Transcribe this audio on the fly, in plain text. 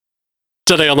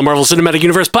Today on the Marvel Cinematic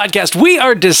Universe podcast, we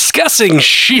are discussing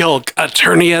She-Hulk,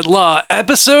 Attorney at Law,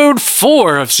 episode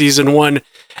 4 of season 1.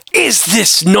 Is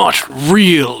this not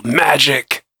real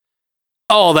magic?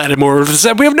 All that and more of this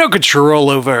we have no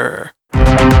control over.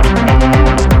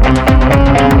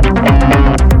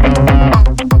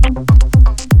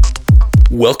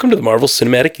 Welcome to the Marvel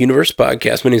Cinematic Universe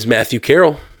podcast. My name is Matthew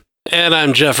Carroll. And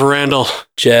I'm Jeff Randall.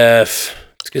 Jeff,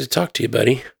 it's good to talk to you,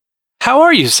 buddy. How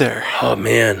are you, sir? Oh,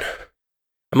 man.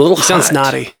 I'm a little hot. Sounds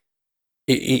snotty.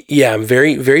 Yeah, I'm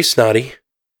very, very snotty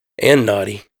and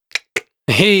naughty.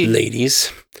 Hey.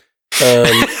 Ladies.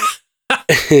 And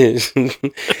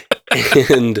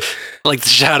I like the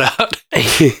shout out.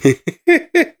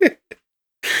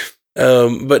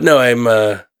 But no, I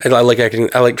like acting.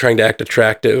 I like trying to act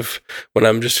attractive when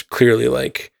I'm just clearly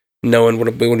like no one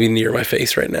would be near my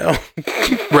face right now.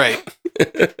 Right.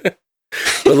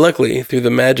 But luckily, through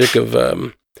the magic of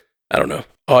I don't know,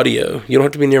 audio, you don't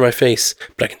have to be near my face,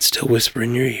 but I can still whisper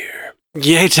in your ear.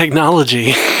 Yay,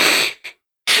 technology.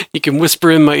 You can whisper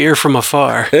in my ear from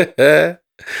afar. You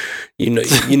know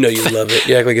you love it.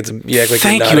 You act like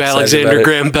Thank you're not you, Alexander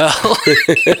Graham Bell.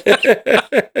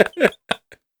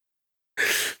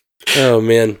 Oh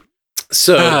man.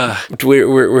 So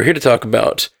we're here to talk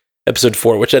about episode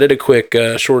 4, which I did a quick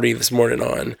shorty this morning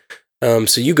on.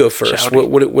 So you go first. Shouty.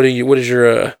 What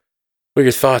are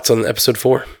your thoughts on episode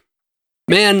 4?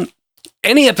 Man,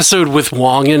 any episode with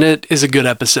Wong in it is a good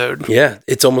episode. Yeah,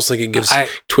 it's almost like it gives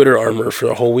Twitter armor for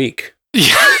a whole week.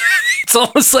 Yeah, it's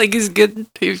almost like he's good.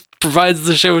 He provides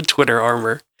the show with Twitter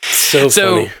armor. So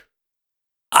funny.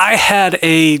 I had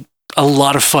a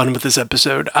lot of fun with this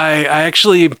episode. I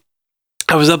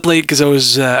was up late because I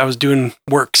was doing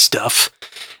work stuff,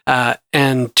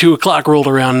 and 2:00 rolled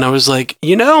around, and I was like,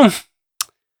 I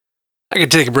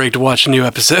could take a break to watch a new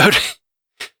episode.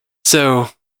 So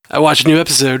I watched a new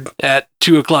episode at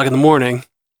 2:00 in the morning,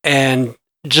 and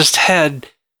just had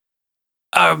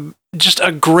just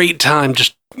a great time,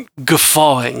 just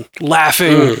guffawing,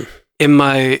 laughing in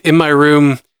my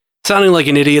room, sounding like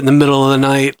an idiot in the middle of the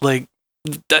night. Like,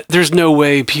 there's no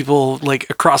way people like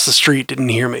across the street didn't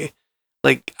hear me.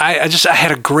 Like, I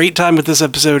had a great time with this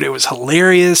episode. It was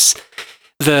hilarious.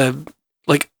 The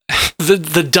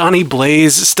Donnie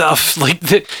Blaze stuff, like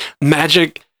the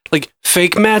magic, like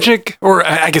fake magic, or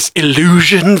I guess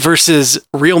illusion versus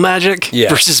real magic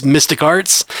versus mystic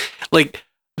arts. Like,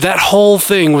 that whole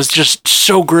thing was just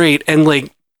so great. And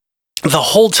like the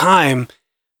whole time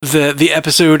the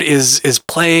episode is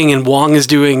playing and Wong is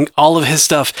doing all of his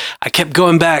stuff, I kept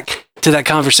going back to that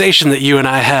conversation that you and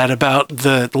I had about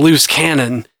the loose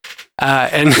cannon.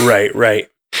 And Right.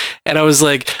 And I was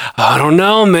like, I don't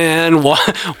know, man.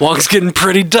 Wong's getting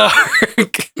pretty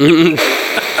dark.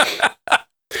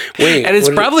 Wait, and it's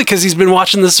probably because he's been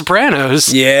watching The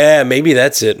Sopranos. Yeah, maybe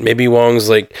that's it. Maybe Wong's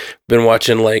like been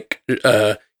watching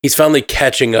he's finally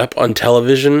catching up on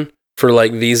television for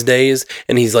like these days,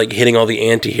 and he's like hitting all the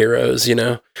anti-heroes, He's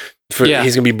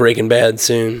gonna be Breaking Bad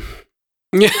soon.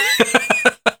 Yeah.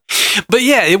 But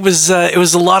yeah, it was a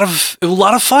lot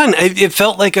of fun. It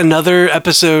felt like another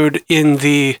episode in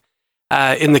the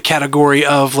category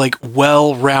of like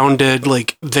well-rounded,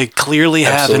 like they clearly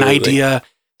have an idea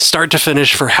start to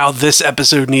finish for how this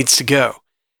episode needs to go.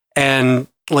 And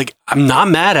like, I'm not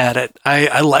mad at it.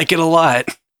 I like it a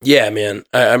lot. Yeah, man.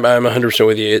 I'm 100%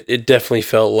 with you. It definitely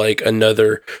felt like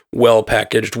another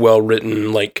well-packaged,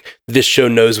 well-written, like this show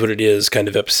knows what it is kind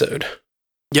of episode.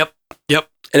 Yep.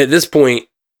 And at this point,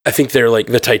 I think they're like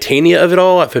the Titania of it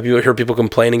all. I've heard people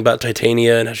complaining about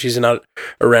Titania and how she's not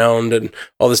around and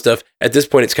all this stuff. At this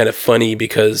point, it's kind of funny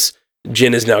because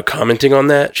Jen is now commenting on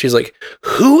that. She's like,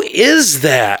 who is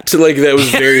that? Like, that was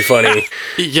very funny.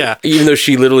 Yeah. Even though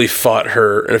she literally fought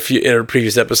her in a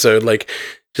previous episode, like,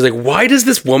 she's like, why does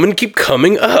this woman keep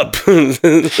coming up?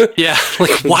 Yeah.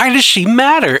 Like, why does she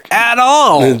matter at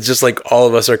all? It's just like all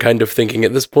of us are kind of thinking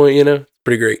at this point,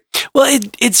 Pretty great. Well,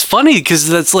 it's funny because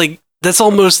that's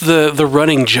almost the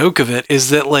running joke of it, is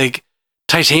that like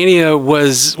Titania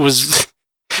was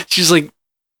she's like,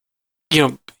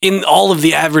 in all of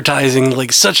the advertising,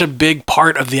 like such a big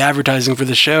part of the advertising for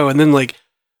the show. And then like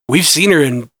we've seen her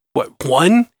in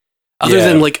one? Other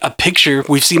than like a picture,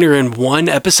 we've seen her in one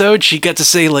episode. She got to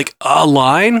say like a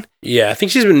line. Yeah, I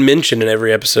think she's been mentioned in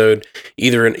every episode,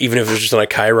 even if it was just on a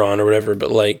Chiron or whatever,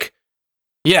 but like,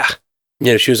 yeah.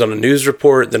 She was on a news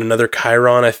report, then another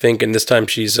Chiron, I think, and this time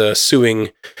she's suing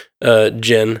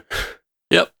Jen.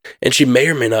 Yep. And she may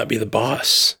or may not be the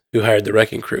boss who hired the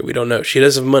Wrecking Crew. We don't know. She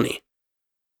does have money.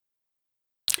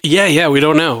 Yeah, we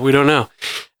don't know.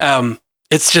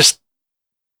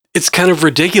 It's kind of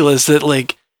ridiculous that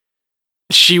like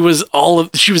she was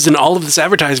in all of this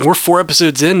advertising. We're 4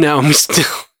 episodes in now, and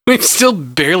we've still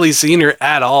barely seen her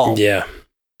at all. Yeah.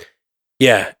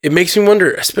 Yeah, it makes me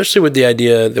wonder, especially with the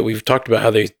idea that we've talked about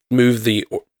how they move the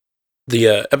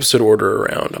episode order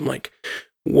around. I'm like,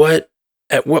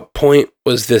 at what point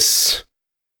was this?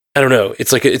 I don't know.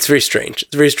 It's very strange.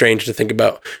 It's very strange to think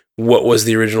about what was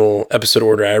the original episode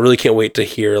order. I really can't wait to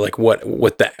hear like what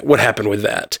happened with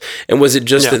that. And was it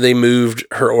just that they moved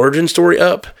her origin story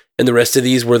up and the rest of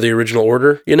these were the original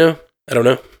order? You know, I don't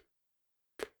know.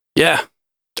 Yeah.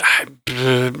 I'm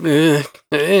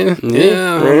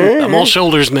all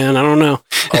shoulders, man. I don't know.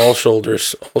 All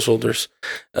shoulders.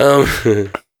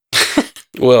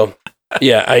 Well,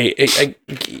 yeah,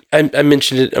 I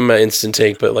mentioned it in my instant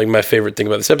take, but like my favorite thing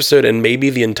about this episode and maybe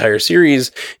the entire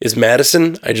series is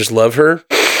Madison. I just love her.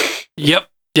 Yep,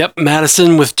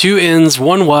 Madison with 2 N's,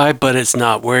 1 Y, but it's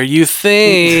not where you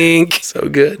think. So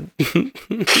good.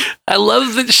 I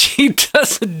love that she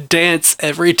does a dance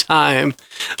every time.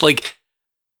 Like,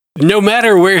 no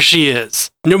matter where she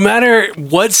is, no matter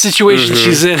what situation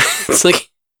she's in, it's like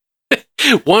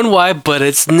 1 Y, but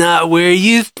it's not where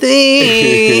you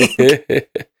think.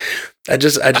 I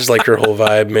just like her whole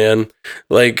vibe, man.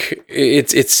 Like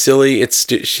it's silly.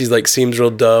 She's like seems real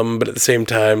dumb, but at the same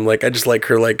time, like I just like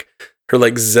her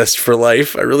zest for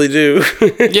life. I really do.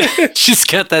 Yeah, she's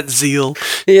got that zeal.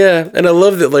 Yeah, and I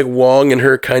love that like Wong and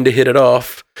her kind of hit it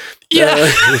off. Yeah.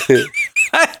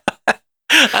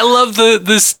 I love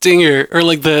the stinger or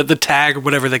like the tag or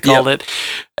whatever they called it.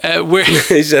 Where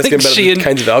he's asking about the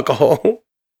kinds of alcohol.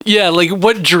 Yeah, like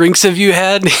what drinks have you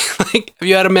had? Like, have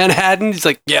you had a Manhattan? He's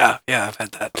like, yeah, I've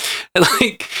had that. And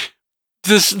like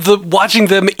watching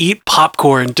them eat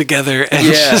popcorn together and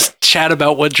just chat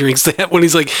about what drinks they have. When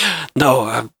he's like,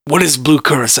 no, what is blue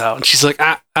curacao? And she's like,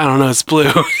 I don't know, it's blue.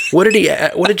 What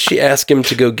did she ask him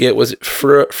to go get? Was it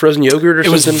frozen yogurt or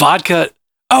something? It was vodka.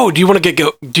 Oh, do you want to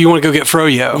go get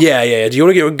Froyo? Yeah. Do you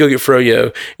want to go get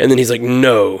Froyo? And then he's like,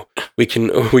 no, we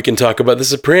can talk about The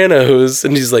Sopranos.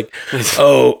 And he's like,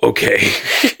 oh, okay.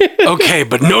 Okay,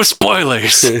 but no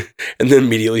spoilers. And then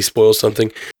immediately spoils something.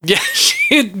 Yeah,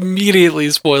 she immediately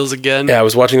spoils again. Yeah, I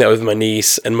was watching that with my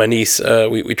niece, and my niece,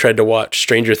 we tried to watch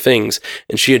Stranger Things,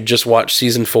 and she had just watched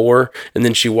season 4, and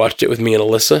then she watched it with me and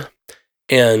Alyssa.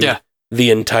 And the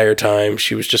entire time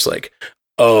she was just like,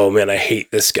 oh man, I hate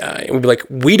this guy. And we'd be like,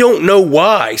 we don't know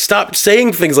why. Stop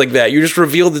saying things like that. You just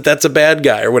revealed that that's a bad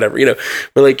guy or whatever. You know,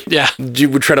 we're like,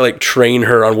 we try to like train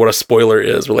her on what a spoiler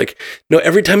is. We're like, no,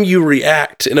 every time you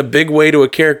react in a big way to a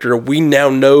character, we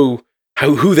now know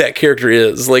who that character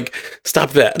is. Like,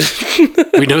 stop that.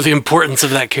 We know the importance of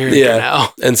that character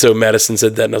now. And so Madison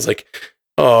said that, and I was like,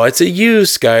 oh, it's a you,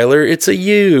 Skylar. It's a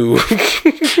you.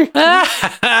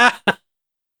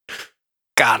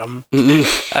 Got him.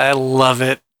 I love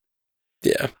it.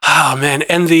 Yeah. Oh man.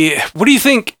 And what do you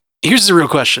think? Here's the real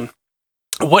question.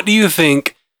 What do you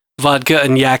think vodka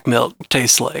and yak milk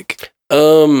tastes like?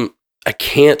 I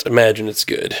can't imagine it's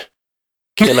good.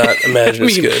 Cannot imagine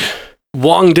it's good.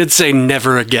 Wong did say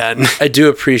never again. I do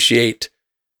appreciate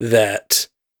that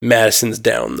Madison's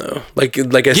down though. Like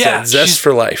I said, zest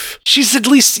for life. She's at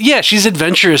least, she's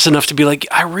adventurous enough to be like,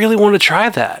 I really want to try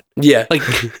that. Yeah. Like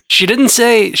she didn't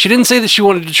say that she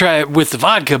wanted to try it with the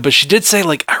vodka, but she did say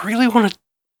like, I want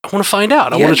to find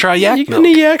out. I want to try yak milk.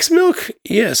 Any yak's milk?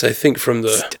 Yes, I think from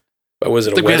the, was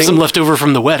it a wedding? We have some left over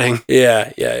from the wedding.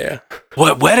 Yeah.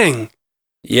 What wedding?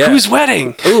 Yeah. Whose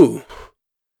wedding? Ooh.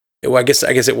 Well, I guess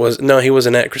it was, no, he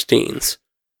wasn't at Christine's.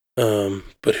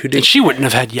 But who did? And she wouldn't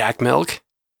have had yak milk.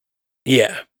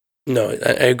 Yeah, no, I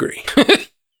agree.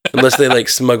 Unless they like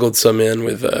smuggled some in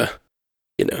with, I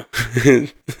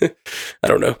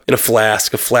don't know, in a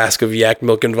flask of yak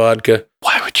milk and vodka.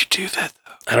 Why would you do that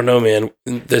though? I don't know, man.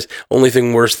 There's only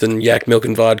thing worse than yak milk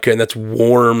and vodka, and that's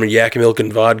warm yak milk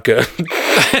and vodka.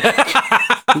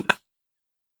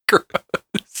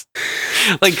 Gross.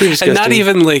 Like, and not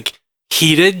even like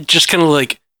heated, just kind of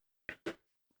like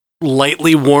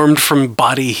lightly warmed from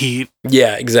body heat.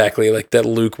 Yeah, exactly. Like that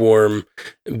lukewarm,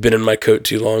 been in my coat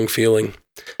too long feeling.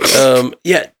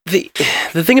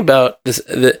 The thing about this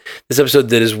episode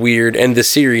that is weird, and this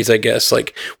series, I guess,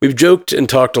 like we've joked and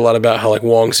talked a lot about how like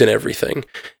Wong's in everything,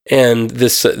 and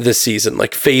this season,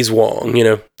 like Phase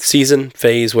Wong, season,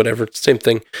 phase, whatever, same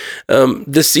thing.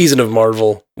 This season of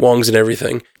Marvel, Wong's in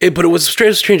everything. But it was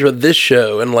strange about this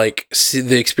show, and like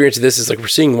the experience of this is like we're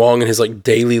seeing Wong in his like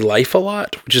daily life a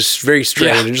lot, which is very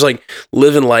strange. And just like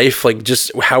living life, like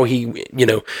just how he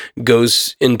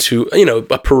goes into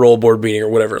a parole board meeting or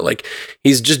whatever. Like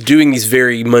he's just doing these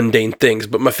very mundane things.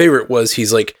 But my favorite was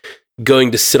he's like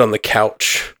going to sit on the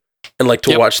couch and like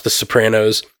to watch The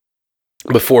Sopranos.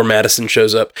 before Madison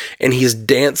shows up, and he's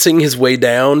dancing his way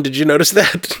down. Did you notice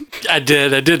that? I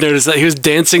did notice that he was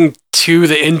dancing to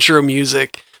the intro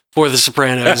music for The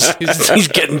Sopranos. He's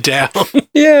getting down.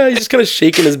 Yeah, he's just kind of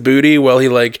shaking his booty while he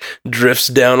like drifts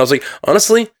down. I was like,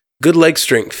 honestly, good leg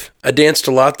strength. I danced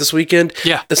a lot this weekend.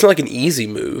 Yeah. That's not like an easy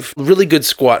move. Really good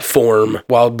squat form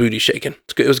while booty shaking.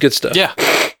 It was good stuff. Yeah.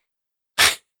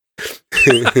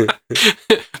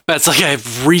 That's like a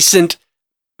recent,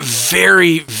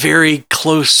 very, very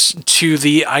close to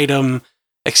the item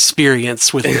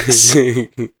experience with this.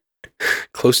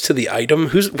 Close to the item?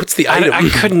 What's the item? I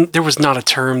couldn't, there was not a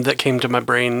term that came to my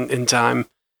brain in time.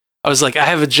 I was like, I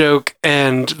have a joke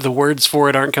and the words for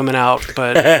it aren't coming out,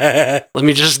 but let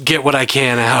me just get what I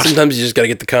can out. Sometimes you just got to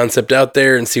get the concept out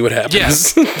there and see what happens.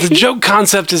 Yes, the joke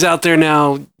concept is out there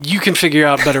now. You can figure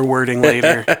out better wording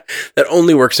later. That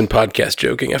only works in podcast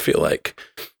joking, I feel like.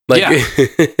 Like, Yeah.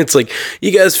 It's like,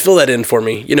 you guys fill that in for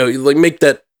me. You know, like make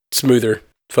that smoother,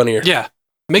 funnier. Yeah.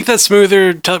 Make that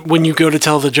smoother when you go to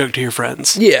tell the joke to your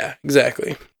friends. Yeah,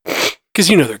 exactly. Because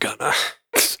you know they're gonna.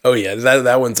 Oh yeah,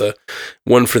 that one's a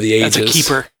one for the ages. That's a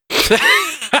keeper.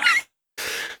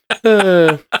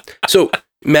 So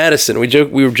Madison,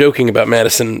 we were joking about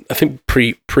Madison. I think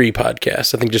pre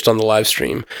podcast. I think just on the live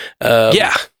stream.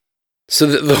 Yeah. So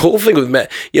the whole thing with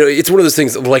Matt, you know, it's one of those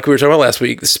things like we were talking about last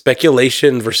week, the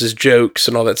speculation versus jokes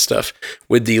and all that stuff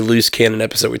with the loose cannon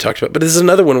episode we talked about. But this is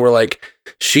another one where like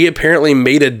she apparently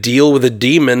made a deal with a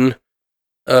demon,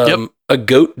 a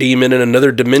goat demon in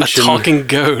another dimension, A talking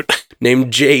goat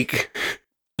named Jake.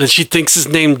 that she thinks is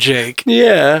named Jake.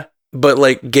 Yeah, but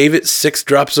like gave it 6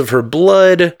 drops of her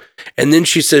blood, and then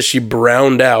she says she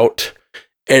browned out,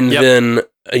 and then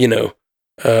you know.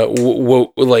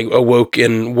 Awoke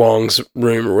in Wong's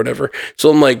room or whatever.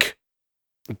 So I'm like,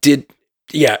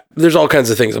 there's all kinds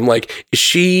of things. I'm like, is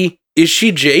she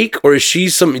Jake or is she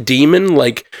some demon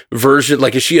like version?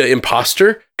 Like, is she an imposter?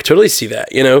 I could totally see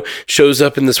that, you know, shows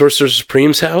up in the Sorcerer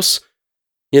Supreme's house,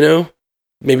 you know,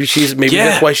 maybe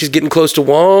that's why she's getting close to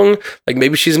Wong. Like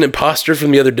maybe she's an imposter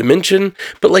from the other dimension,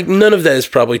 but like none of that is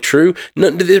probably true.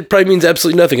 It probably means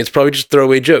absolutely nothing. It's probably just a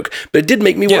throwaway joke, but it did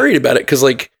make me worried about it. 'Cause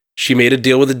like, she made a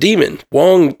deal with a demon.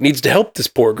 Wong needs to help this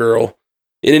poor girl.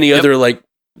 In any other like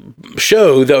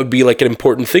show, that would be like an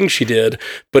important thing she did.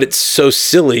 But it's so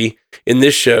silly in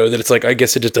this show that it's like, I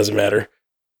guess it just doesn't matter.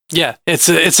 Yeah, it's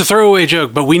a throwaway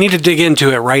joke, but we need to dig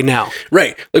into it right now.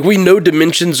 Right. Like we know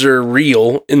dimensions are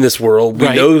real in this world.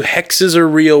 We know hexes are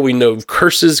real. We know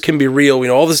curses can be real. We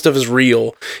know all this stuff is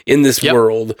real in this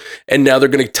world. And now they're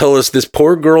going to tell us this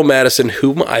poor girl, Madison,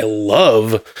 whom I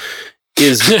love,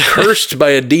 is cursed by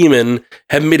a demon,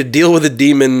 have made a deal with a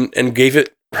demon and gave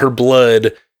it her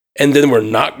blood, and then we're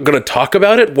not going to talk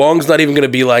about it? Wong's not even going to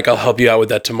be like, I'll help you out with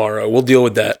that tomorrow. We'll deal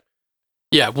with that.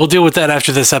 Yeah, we'll deal with that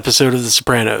after this episode of The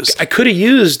Sopranos. I could have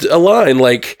used a line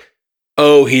like,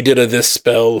 oh, he did this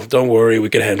spell. Don't worry, we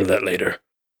can handle that later.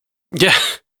 Yeah.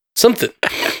 Something.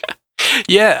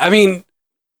 Yeah, I mean,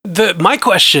 my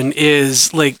question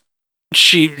is, like,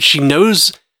 she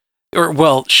knows, or,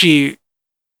 well, she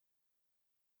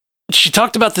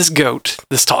talked about this goat,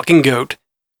 this talking goat,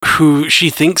 who she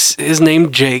thinks is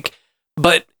named Jake,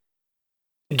 but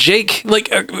Jake, like,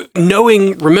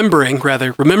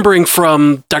 remembering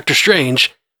from Doctor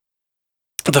Strange,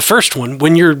 the first one,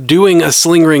 when you're doing a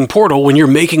sling ring portal, when you're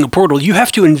making a portal, you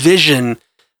have to envision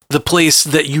the place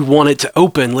that you want it to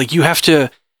open. Like, you have to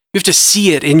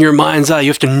see it in your mind's eye. You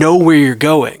have to know where you're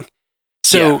going.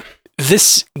 So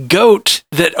this goat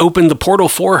that opened the portal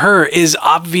for her is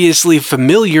obviously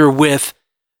familiar with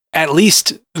at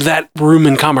least that room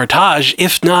in Kamar-Taj,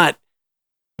 if not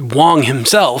Wong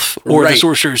himself or the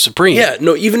Sorcerer Supreme. Yeah,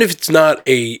 no, even if it's not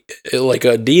a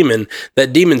demon,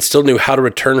 that demon still knew how to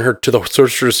return her to the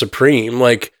Sorcerer Supreme.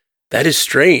 Like, that is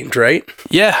strange, right?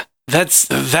 Yeah,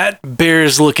 that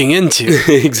bears looking into.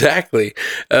 Exactly.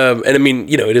 And I mean,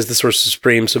 you know, it is the Sorcerer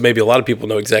Supreme, so maybe a lot of people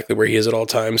know exactly where he is at all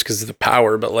times because of the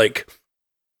power, but like,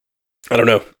 I don't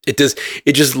know. It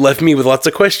just left me with lots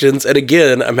of questions. And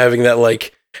again, I'm having that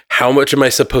like, how much am I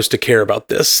supposed to care about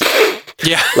this?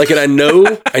 Yeah. Like, and I know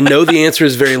the answer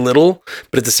is very little,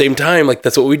 but at the same time, like,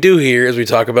 that's what we do here is we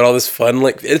talk about all this fun,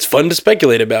 like, it's fun to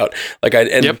speculate about. Like,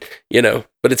 you know,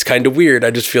 but it's kind of weird.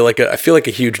 I just feel like a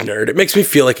huge nerd. It makes me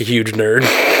feel like a huge nerd.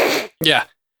 Yeah.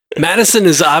 Madison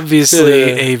is obviously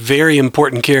a very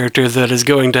important character that is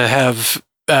going to have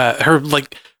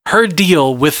her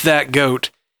deal with that goat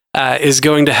is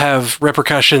going to have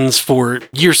repercussions for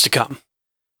years to come.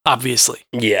 Obviously.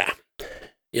 Yeah.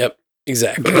 Yep.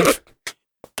 Exactly.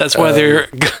 That's why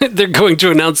they're going to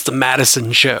announce the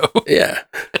Madison show. Yeah.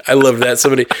 I love that.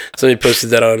 Somebody posted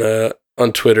that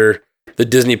on Twitter. the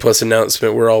Disney Plus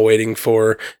announcement we're all waiting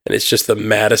for, and it's just the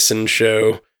Madison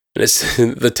show, and it's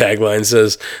the tagline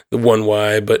says the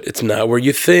 1Y, but it's not where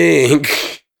you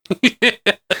think.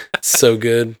 So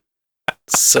good,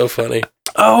 so funny.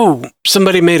 Oh,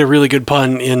 somebody made a really good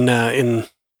pun in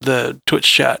the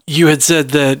Twitch chat. You had said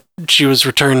that she was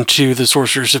returned to the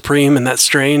Sorcerer Supreme, and that's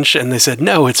strange. And they said,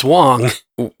 no, it's Wong,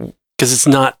 because it's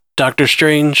not Doctor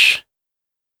Strange.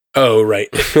 Oh, right.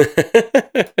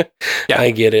 Yeah.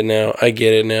 I get it now.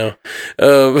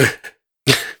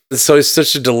 So it's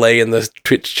such a delay in the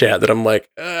Twitch chat that I'm like,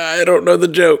 I don't know the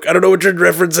joke. I don't know what you're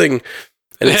referencing.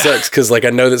 And it sucks because like I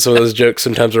know that some of those jokes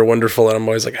sometimes are wonderful, and I'm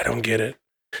always like, I don't get it.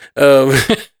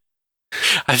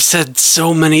 I've said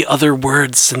so many other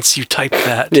words since you typed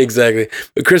that. Exactly.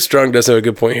 But Chris Strong does have a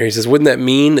good point here. He says, wouldn't that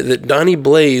mean that Donnie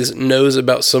Blaze knows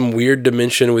about some weird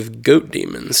dimension with goat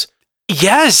demons?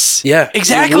 Yes. Yeah.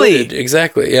 Exactly.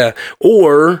 Exactly. Yeah.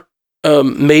 Or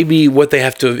maybe what they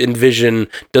have to envision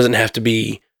doesn't have to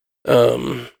be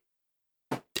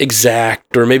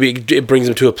exact, or maybe it brings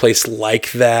them to a place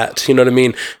like that. You know what I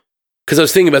mean? Because I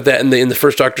was thinking about that in the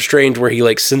first Doctor Strange, where he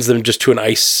like sends them just to an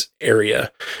ice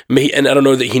area, and I don't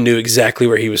know that he knew exactly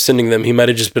where he was sending them. He might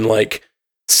have just been like,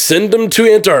 send them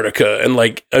to Antarctica, and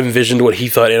like envisioned what he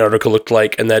thought Antarctica looked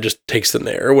like, and that just takes them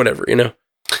there or whatever.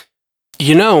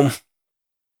 You know.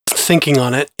 Thinking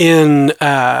on it, in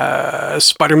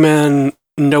Spider-Man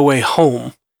No Way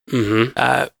Home,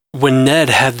 when Ned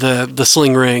had the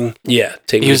sling ring, he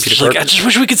was just like, I just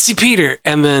wish we could see Peter.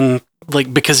 And then,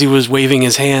 like, because he was waving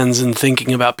his hands and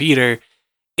thinking about Peter,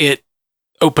 it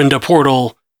opened a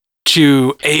portal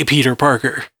to a Peter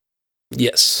Parker.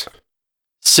 Yes.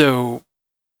 So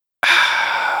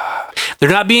they're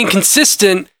not being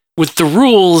consistent with the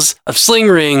rules of sling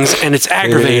rings, and it's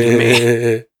aggravating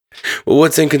me. Well,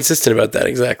 what's inconsistent about that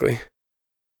exactly?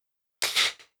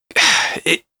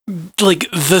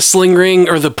 Like, the sling ring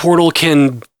or the portal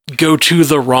can go to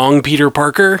the wrong Peter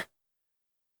Parker.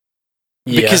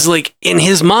 Yeah. Because, like, in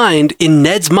his mind, in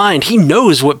Ned's mind, he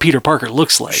knows what Peter Parker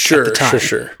looks like at the time,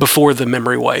 sure. Before the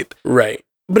memory wipe. Right.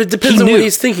 But it depends on what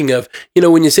he's thinking of. You know,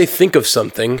 when you say think of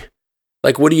something,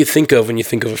 like, what do you think of when you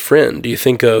think of a friend? Do you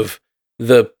think of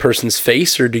the person's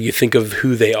face, or do you think of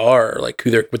who they are, like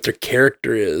what their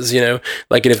character is,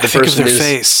 like, and if the person is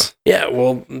face. Yeah,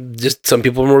 well, just some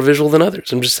people are more visual than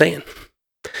others. I'm just saying.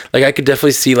 Like, I could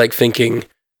definitely see like thinking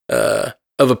of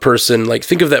a person, like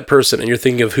think of that person, and you're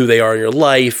thinking of who they are in your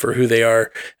life, or who they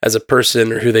are as a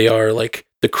person, or who they are like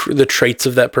the traits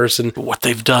of that person, what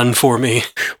they've done for me.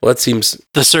 Well, that seems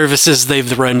the services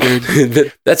they've rendered.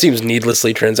 that seems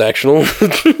needlessly transactional.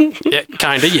 Yeah,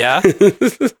 kind of, yeah.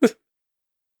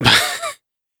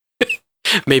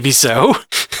 Maybe so.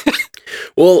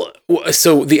 Well,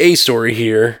 so the A story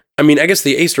here, I mean, I guess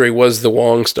the A story was the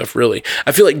Wong stuff, really.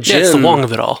 I feel like Jen... Yeah, it's the Wong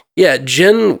of it all. Yeah,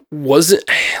 Jen wasn't...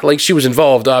 Like, she was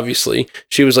involved, obviously.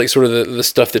 She was, like, sort of the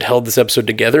stuff that held this episode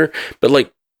together. But,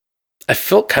 like, I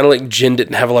felt kind of like Jen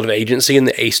didn't have a lot of agency in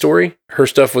the A story. Her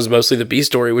stuff was mostly the B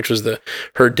story, which was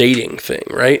her dating thing,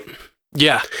 right?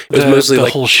 Yeah, it was mostly the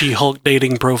like whole She-Hulk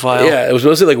dating profile. Yeah, it was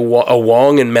mostly like a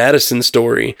Wong and Madison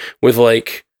story with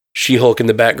like She-Hulk in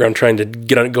the background trying to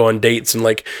go on dates, and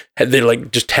like they're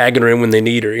like just tagging her in when they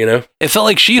need her. It felt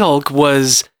like She-Hulk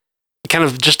was kind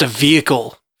of just a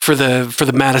vehicle for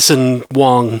the Madison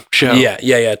Wong show.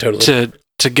 Yeah, totally.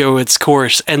 To go its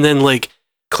course, and then like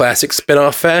classic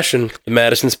spinoff fashion, the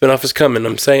Madison spinoff is coming.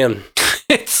 I'm saying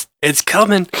it's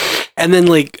coming, and then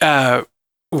like.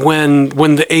 When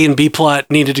the A and B plot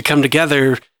needed to come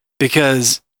together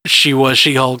because she was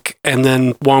She-Hulk, and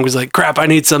then Wong was like, crap, I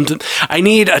need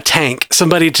a tank,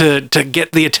 somebody to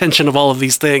get the attention of all of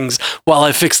these things while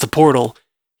I fix the portal.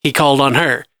 He called on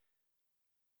her.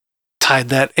 Tied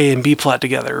that A and B plot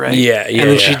together, right? Yeah.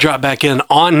 And then she dropped back in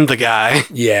on the guy.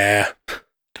 Yeah.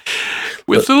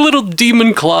 With a little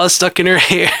demon claw stuck in her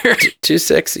hair. Too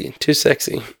sexy.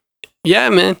 Yeah,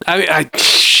 man.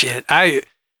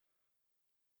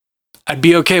 I'd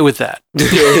be okay with that.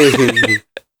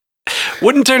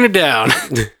 Wouldn't turn it down,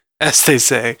 as they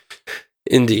say.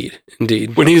 Indeed.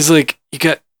 When he was like, you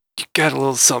got a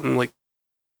little something like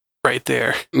right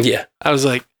there. Yeah. I was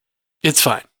like, it's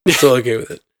fine. Still okay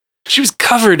with it. She was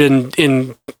covered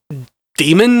in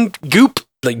demon goop.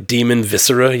 Like demon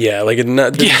viscera. Yeah. Like it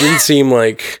didn't seem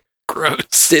like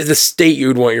gross. The state you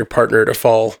would want your partner to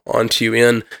fall onto you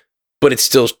in, but it's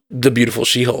still the beautiful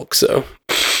She-Hulk, so.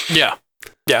 Yeah.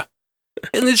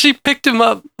 And then she picked him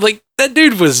up. Like, that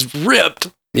dude was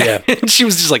ripped. Yeah. And she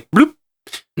was just like, bloop.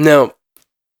 Now,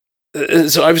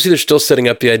 so obviously they're still setting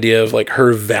up the idea of like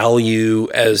her value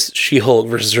as She-Hulk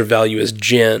versus her value as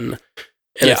Jen.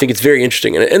 And I think it's very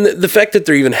interesting. And the fact that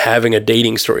they're even having a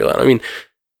dating storyline. I mean,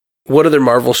 what other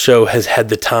Marvel show has had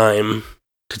the time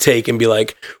to take and be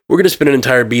like, we're going to spend an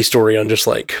entire B story on just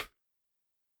like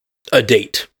a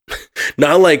date?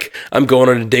 Not like I'm going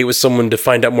on a date with someone to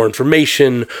find out more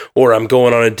information, or I'm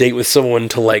going on a date with someone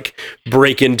to like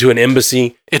break into an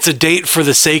embassy. It's a date for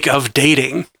the sake of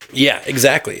dating. Yeah,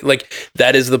 exactly. Like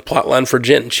that is the plotline for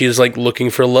Jen. She's like looking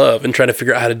for love and trying to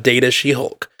figure out how to date as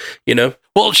She-Hulk, you know?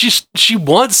 Well, she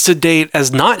wants to date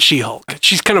as not She-Hulk.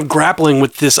 She's kind of grappling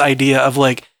with this idea of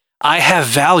like, I have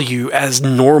value as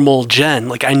normal Jen.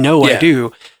 Like I know I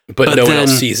do. But no one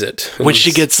else sees it. When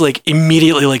she gets like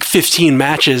immediately like 15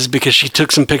 matches because she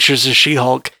took some pictures of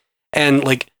She-Hulk, and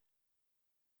like,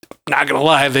 not gonna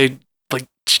lie,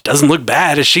 she doesn't look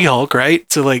bad as She-Hulk, right?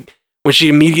 So like when she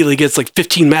immediately gets like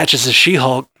 15 matches as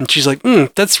She-Hulk, and she's like,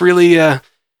 that's really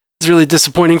it's really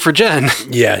disappointing for Jen.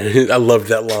 Yeah, I loved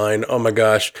that line. Oh my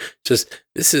gosh, just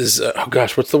this is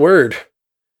what's the word?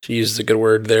 She uses a good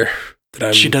word there.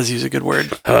 She does use a good word.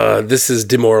 This is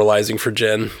demoralizing for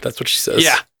Jen. That's what she says.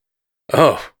 Yeah.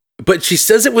 Oh, but she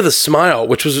says it with a smile,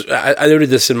 which was, I noted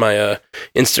this in my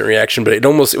instant reaction, but it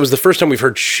was the first time we've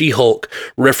heard She-Hulk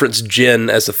reference Jen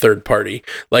as a third party,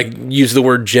 like use the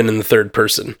word Jen in the third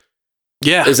person.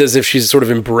 Yeah. It's as if she's sort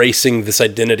of embracing this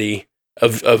identity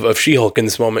of She-Hulk in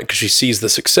this moment because she sees the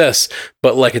success,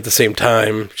 but like at the same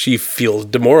time, she feels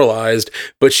demoralized,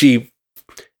 but to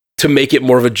make it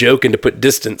more of a joke and to put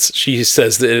distance, she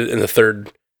says that in the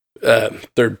third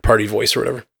party voice or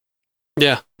whatever.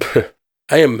 Yeah.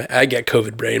 I got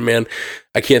COVID brain, man.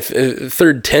 I can't.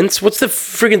 Third tense? What's the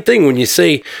friggin' thing when you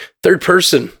say third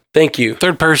person? Thank you.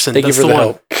 Third person. Thank you for the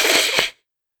help.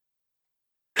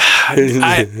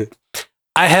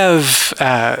 I have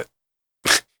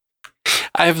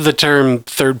the term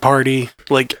third party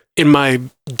like in my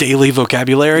daily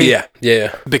vocabulary. Yeah.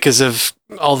 Because of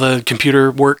all the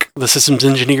computer work, the systems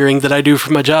engineering that I do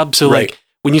for my job. So like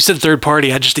when you said third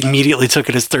party, I just immediately took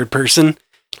it as third person.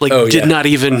 Like did not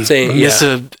even miss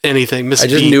anything. I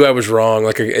just knew I was wrong.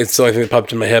 Like it's the only thing that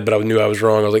popped in my head, but I knew I was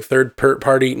wrong. I was like third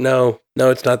party. No,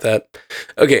 it's not that.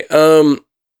 Okay.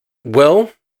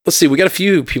 Well, let's see. We got a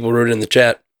few people wrote in the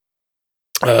chat.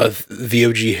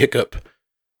 VOG Hiccup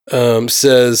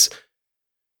says,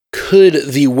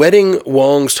 could the wedding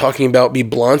Wong's talking about be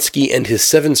Blonsky and his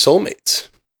 7 soulmates?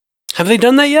 Have they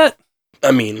done that yet?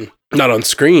 I mean, not on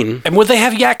screen. And would they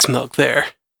have Yak's milk there?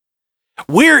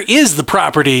 Where is the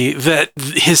property that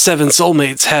his 7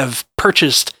 soulmates have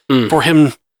purchased for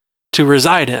him to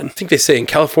reside in? I think they say in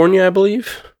California, I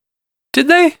believe. Did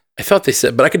they? I thought they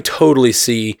said, but I could totally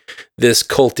see this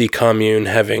culty commune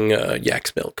having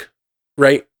Yak's milk,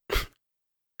 right?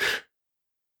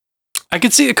 I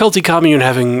could see a culty commune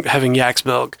having Yak's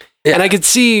milk, and I could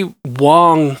see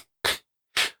Wong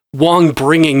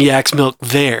bringing Yak's milk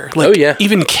there. Like,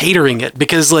 even catering it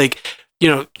because, like, you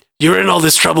know, you're in all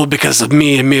this trouble because of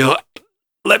me, Emil.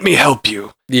 Let me help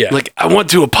you. Yeah, like I want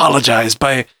to apologize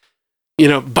by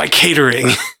catering.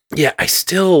 Yeah, I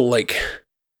still like.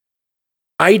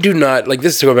 I do not like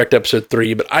this is to go back to episode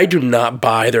 3, but I do not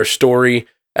buy their story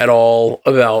at all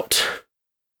about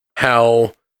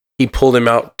how he pulled him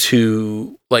out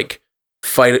to like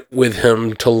fight with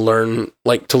him to learn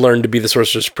to be the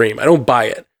Sorcerer Supreme. I don't buy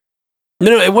it.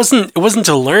 No, it wasn't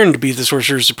to learn to be the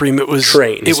Sorcerer Supreme. It was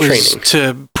training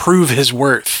to prove his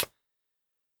worth.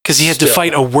 Because he had to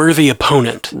fight a worthy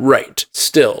opponent. Right.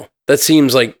 Still, that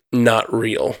seems like not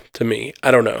real to me. I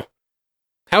don't know.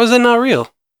 How is that not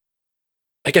real?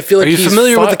 Like I feel like are you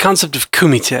familiar with the concept of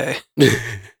kumite?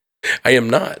 I am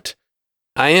not.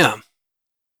 I am.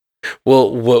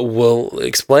 Well, we'll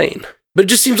explain. But it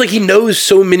just seems like he knows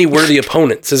so many worthy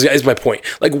opponents, is my point.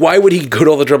 Like, why would he go to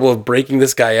all the trouble of breaking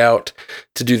this guy out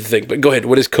to do the thing? But go ahead,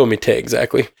 what is Kumite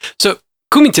exactly? So,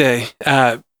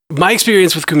 Kumite, my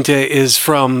experience with Kumite is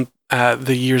from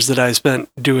the years that I spent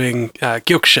doing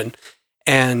Kyokushin,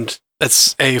 and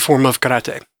that's a form of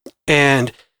karate.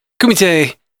 And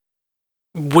Kumite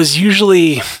was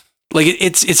usually, like,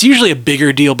 it's usually a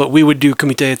bigger deal, but we would do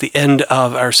Kumite at the end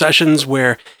of our sessions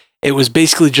where it was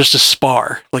basically just a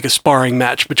spar, like a sparring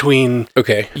match between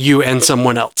you and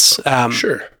someone else.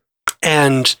 Sure.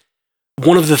 And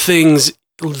one of the things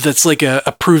that's like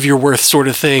a prove your worth sort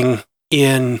of thing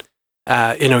in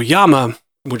Oyama,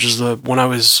 which is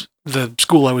the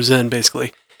school I was in,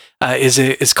 basically,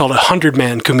 it's called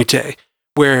 100-man kumite,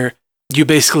 where you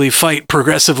basically fight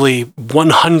progressively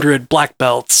 100 black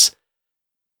belts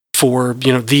for,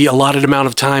 the allotted amount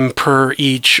of time per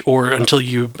each, or until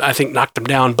you, I think, knock them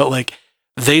down. But like,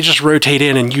 they just rotate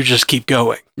in and you just keep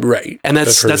going. Right. And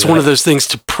that's one of those things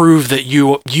to prove that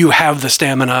you have the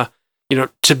stamina,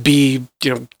 to be,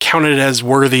 counted as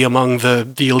worthy among the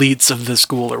elites of the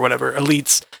school or whatever,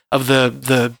 elites of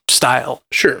the style.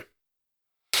 Sure.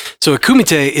 So a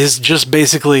kumite is just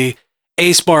basically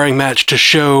a sparring match to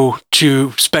show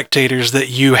to spectators that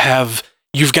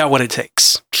you've got what it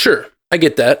takes. Sure. I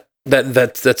get that.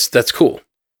 That's cool.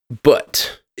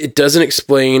 But it doesn't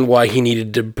explain why he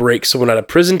needed to break someone out of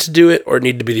prison to do it, or it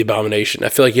needed to be the Abomination. I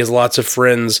feel like he has lots of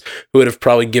friends who would have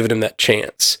probably given him that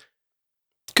chance.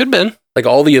 Could have been. Like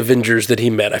all the Avengers that he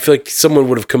met. I feel like someone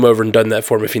would have come over and done that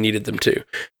for him if he needed them to.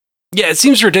 Yeah, it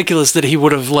seems ridiculous that he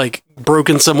would have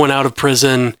broken someone out of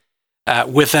prison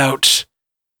without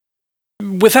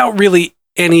really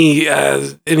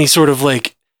any sort of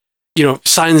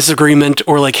sign this agreement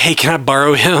or hey, can I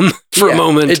borrow him for a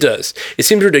moment? It does. It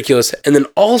seems ridiculous. And then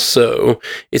also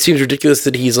it seems ridiculous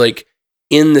that he's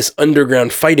in this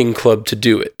underground fighting club to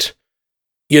do it.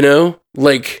 Yeah.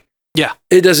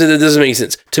 It doesn't make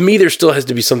sense. To me, there still has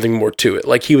to be something more to it.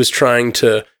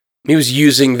 He was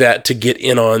using that to get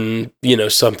in on,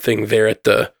 something there at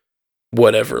the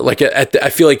whatever. I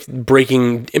feel like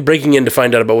breaking in to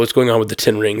find out about what's going on with the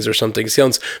 10 rings or something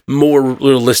sounds more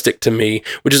realistic to me,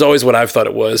 which is always what I've thought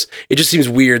it was. It just seems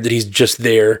weird that he's just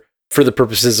there for the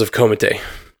purposes of Komite.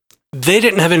 They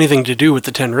didn't have anything to do with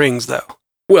the 10 rings, though.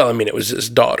 Well, I mean, it was his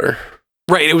daughter.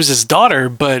 Right, it was his daughter,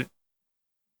 but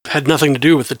had nothing to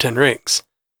do with the 10 rings.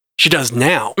 She does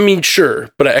now. I mean, sure,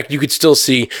 but you could still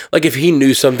see, if he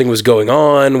knew something was going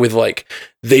on with,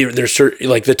 they're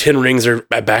the 10 rings are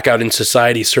back out in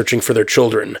society searching for their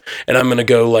children, and I'm gonna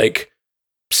go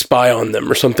spy on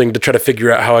them or something to try to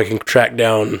figure out how I can track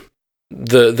down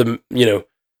the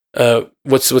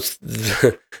what's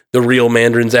the real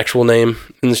Mandarin's actual name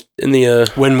in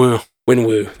the Wenwu.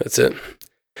 Wenwu, that's it.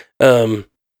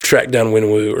 Track down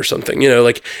Wenwu or something,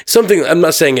 something. I'm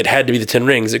not saying it had to be the 10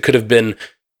 rings. It could have been,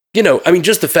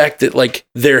 just the fact that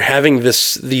they're having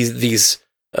these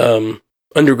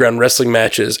underground wrestling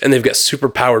matches and they've got super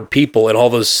powered people and all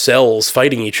those cells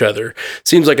fighting each other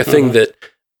seems like a thing that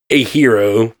a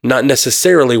hero, not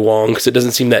necessarily Wong, because it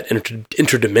doesn't seem that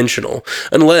interdimensional,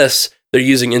 unless they're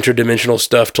using interdimensional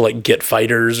stuff to get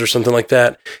fighters or something like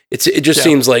that. It just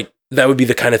seems like that would be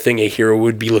the kind of thing a hero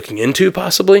would be looking into,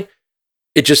 possibly.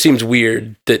 It just seems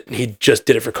weird that he just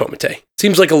did it for Komite.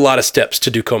 Seems like a lot of steps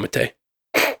to do Komite.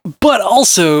 But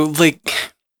also,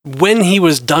 when he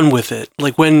was done with it,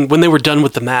 when they were done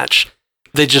with the match,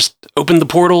 they just opened the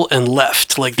portal and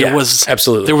left. There was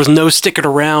absolutely. There was no sticking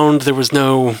around. There was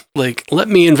no let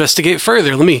me investigate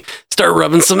further. Let me start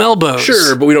rubbing some elbows.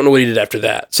 Sure, but we don't know what he did after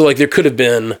that. So there could have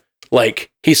been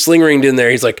he sling ringed in there.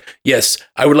 He's like, yes,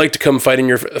 I would like to come fight in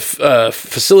your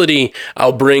facility.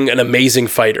 I'll bring an amazing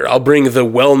fighter. I'll bring the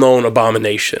well-known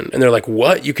Abomination. And they're like,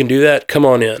 what? You can do that? Come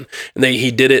on in. And he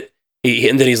did it.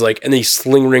 And then he's and then he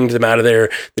sling ringed them out of there.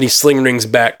 Then he sling rings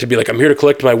back to be I'm here to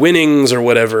collect my winnings or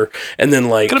whatever. And then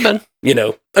could have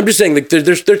been. I'm just saying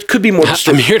there could be more.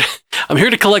 I'm here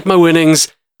to collect my winnings.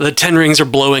 The 10 rings are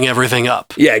blowing everything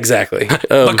up. Yeah, exactly.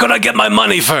 But could I get my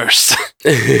money first?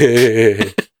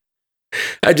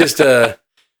 I just, I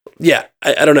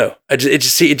don't know.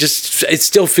 It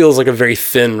still feels like a very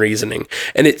thin reasoning,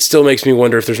 and it still makes me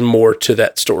wonder if there's more to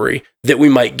that story that we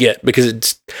might get,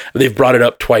 because they've brought it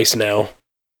up twice now,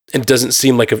 and it doesn't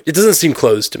seem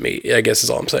closed to me, I guess is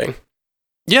all I'm saying.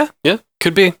 Yeah,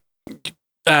 could be.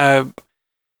 Could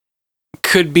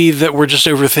be that we're just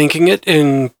overthinking it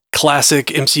in classic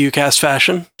MCU cast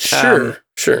fashion. Sure.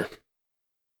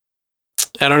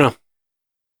 I don't know.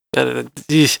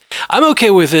 I'm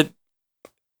okay with it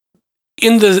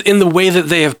in the way that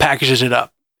they have packaged it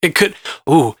up. It could.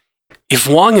 If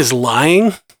Wong is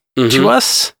lying to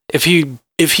us, if he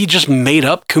just made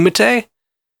up Kumite,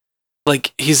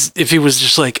 if he was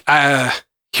just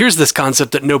here's this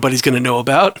concept that nobody's going to know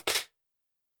about.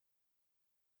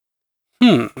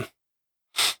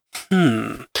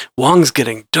 Wong's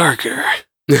getting darker.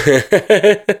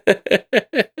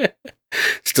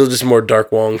 Still just more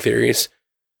Dark Wong theories.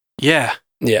 Yeah.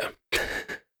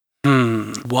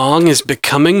 Wong is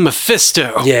becoming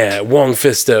Mephisto. Yeah, Wong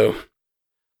Fisto.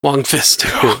 Wong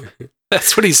Fisto.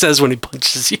 That's what he says when he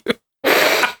punches you.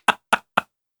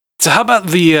 So how about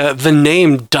the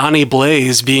name Donnie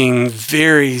Blaze being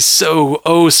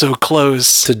so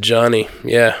close to Johnny?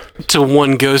 Yeah. To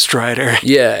one Ghost Rider.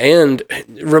 Yeah, and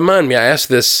remind me, I asked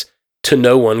this to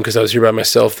no one because I was here by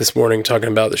myself this morning talking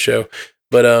about the show,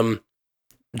 but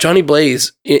Johnny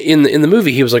Blaze in the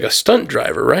movie, he was a stunt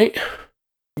driver, right?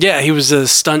 Yeah, he was a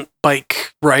stunt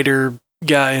bike rider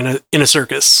guy in a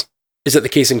circus. Is that the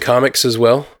case in comics as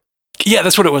well? Yeah,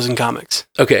 that's what it was in comics.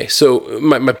 Okay, so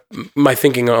my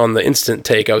thinking on the instant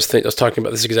take, I was talking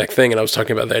about this exact thing, and I was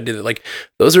talking about the idea that like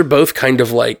those are both kind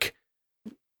of like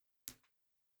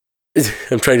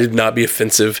I'm trying to not be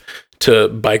offensive to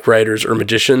bike riders or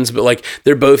magicians, but like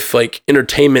they're both like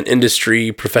entertainment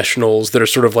industry professionals that are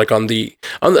sort of like on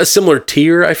a similar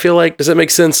tier. I feel like, does that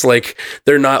make sense? Like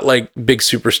they're not like big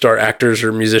superstar actors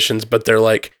or musicians, but they're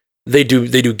like they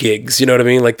do gigs. You know what I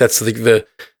mean? Like that's like the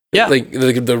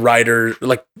rider,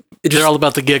 like they're all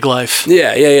about the gig life.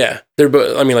 Yeah. They're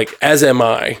both. I mean, like as am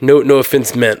I. No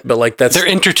offense meant, but like they're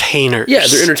entertainers. Yeah,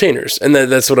 they're entertainers, and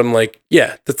that's what I'm like.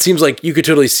 Yeah, that seems like you could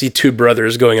totally see two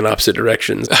brothers going in opposite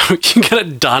directions. You got a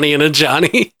Donnie and a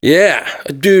Johnny. Yeah,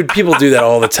 dude, people do that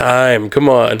all the time. Come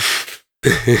on,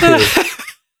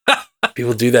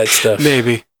 people do that stuff.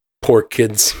 Maybe poor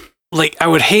kids. Like I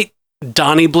would hate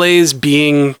Donnie Blaze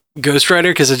being Ghost Rider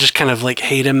because I just kind of like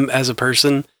hate him as a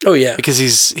person. Oh yeah, because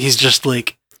he's just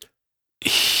like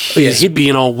he'd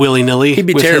being all willy nilly. He'd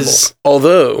be terrible.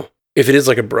 Although if it is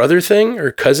like a brother thing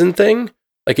or cousin thing,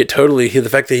 like it totally the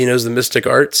fact that he knows the mystic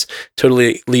arts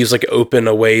totally leaves like open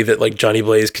a way that like Johnny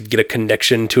Blaze could get a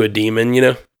connection to a demon. You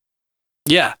know?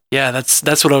 Yeah.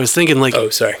 That's what I was thinking. Like, oh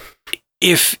sorry,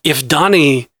 if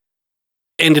Donnie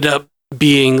ended up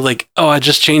being like, oh, I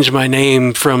just changed my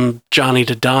name from Johnny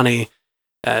to Donnie.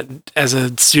 As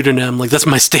a pseudonym, like that's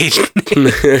my stage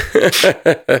name.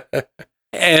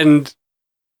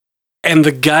 and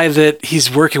the guy that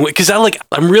he's working with, because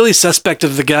I'm really suspect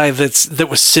of the guy that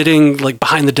was sitting like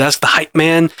behind the desk, the hype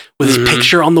man with his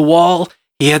picture on the wall.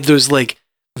 He had those like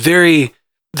very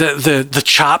the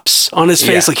chops on his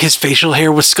face, like his facial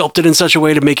hair was sculpted in such a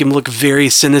way to make him look very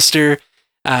sinister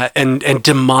and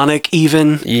demonic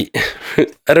even.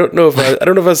 I don't know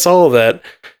if I saw that.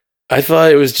 I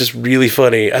thought it was just really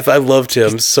funny. I loved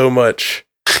him so much.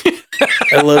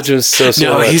 I loved him so much.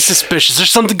 No, he's suspicious.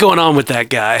 There's something going on with that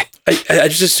guy. I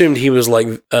just assumed he was like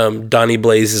Donnie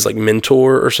Blaze's like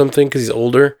mentor or something because he's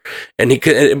older, and he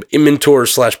could mentor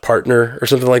 / partner or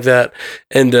something like that.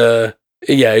 And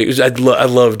yeah, it was. I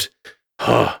loved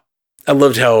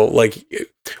how like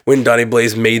when Donnie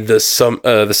Blaze made the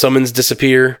summons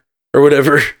disappear or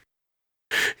whatever.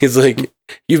 He's like,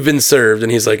 "You've been served,"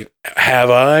 and he's like, "Have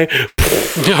I?"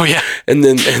 Oh yeah. And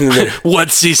then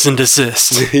what cease and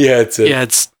desist? Yeah, it's it. Yeah,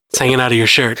 it's hanging out of your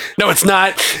shirt. No, it's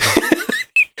not.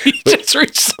 He just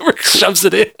reaches over, shoves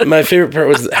it in. My favorite part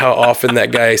was how often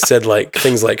that guy said like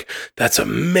things like, "That's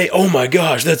amazing! Oh my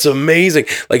gosh, that's amazing!"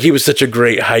 Like he was such a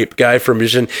great hype guy for a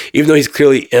musician, even though he's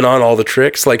clearly in on all the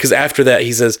tricks. Like, because after that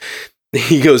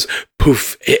he goes,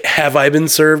 "Poof! Have I been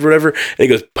served?" Whatever, and he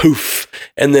goes, "Poof!"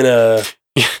 And then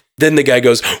then the guy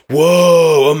goes,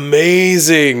 "Whoa,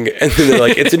 amazing!" And then they're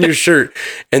like, "It's in your shirt,"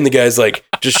 and the guy's like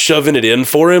just shoving it in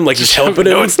for him, like he's helping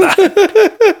him. No, it's not.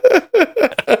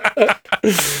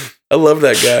 I love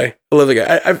that guy.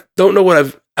 I don't know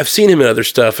what I've seen him in other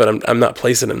stuff, and I'm not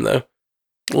placing him though.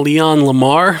 Leon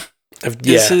Lamar.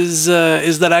 Yeah. Is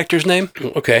that actor's name?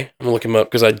 Okay, I'm gonna look him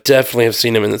up because I definitely have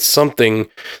seen him, and it's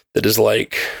something that is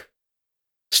like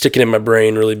sticking in my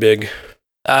brain really big.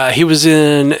 He was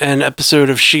in an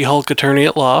episode of She-Hulk: Attorney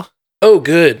at Law. Oh,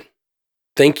 good.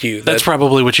 Thank you. That's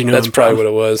probably what you knew. That's probably what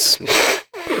it was.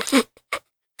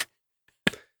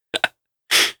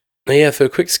 Yeah, for a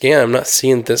quick scan, I'm not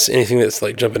seeing anything that's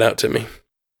like jumping out to me.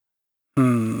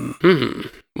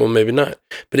 Well, maybe not.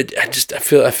 But I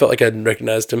felt like I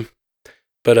recognized him.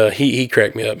 But he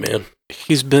cracked me up, man.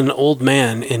 He's been old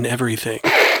man in everything.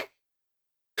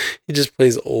 He just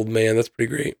plays old man. That's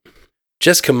pretty great.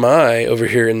 Jessica Mai over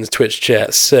here in the Twitch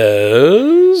chat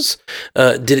says,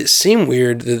 did it seem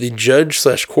weird that the judge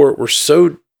 / court were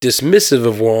so dismissive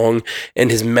of Wong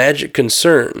and his magic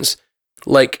concerns?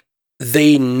 Like,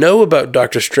 they know about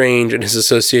Doctor Strange and his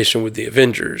association with the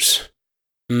Avengers.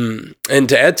 And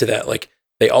to add to that, like,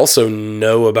 they also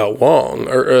know about Wong.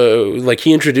 Or, like,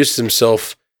 he introduced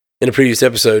himself in a previous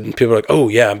episode, and people are like, "Oh,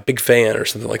 yeah, I'm a big fan," or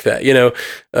something like that. You know?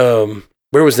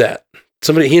 Where was that?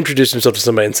 He introduced himself to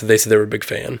somebody and they said they were a big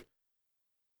fan.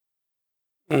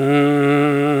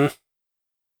 Where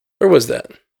was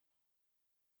that?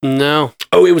 No.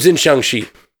 Oh, it was in Shang-Chi.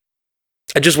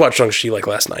 I just watched Shang-Chi like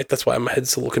last night. That's why my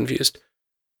head's a little confused.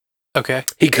 Okay.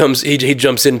 He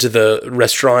jumps into the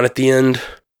restaurant at the end.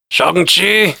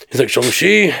 Shang-Chi. He's like,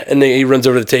 "Shang-Chi." And then he runs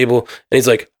over to the table and he's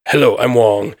like, "Hello, I'm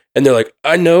Wong." And they're like,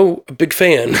 "I know, a big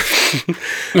fan."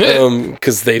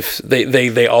 Because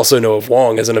they also know of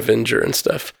Wong as an Avenger and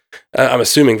stuff. I'm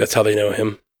assuming that's how they know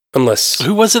him. Unless...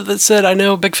 Who was it that said, "I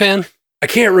know, big fan"? I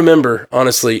can't remember,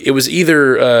 honestly. It was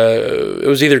either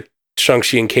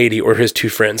Shang-Chi and Katie or his two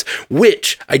friends,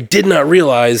 which I did not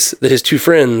realize that his two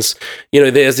friends,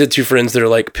 they has the two friends that are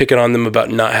like picking on them about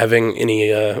not having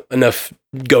any enough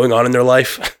going on in their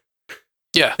life.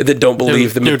 Yeah. That don't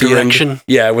believe them no at the direction. end.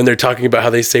 Yeah, when they're talking about how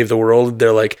they saved the world,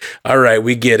 they're like, all right,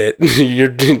 we get it.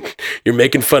 You're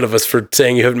making fun of us for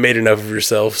saying you haven't made enough of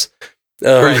yourselves.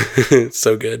 Right.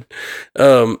 So good.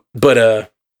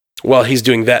 But while he's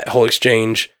doing that whole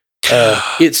exchange,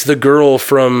 it's the girl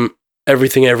from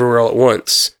Everything Everywhere All at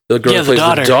Once. The girl who plays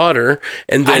the daughter.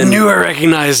 And then, I knew I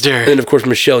recognized her. And of course,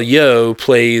 Michelle Yeoh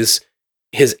plays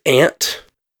his aunt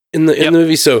in the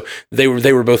movie. So they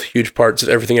were both huge parts of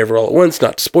Everything Everywhere All at Once.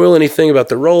 Not to spoil anything about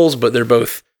their roles, but they're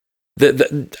both.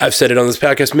 I've said it on this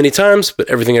podcast many times, but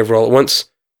Everything Everywhere All at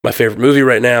Once, my favorite movie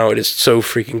right now. It is so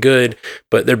freaking good.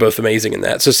 But they're both amazing in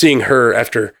that. So seeing her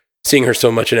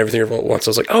so much in Everything Everywhere All at Once,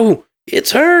 I was like, oh,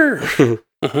 it's her.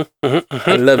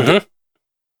 I loved it.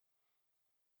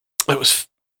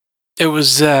 It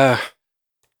was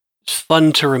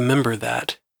fun to remember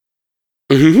that.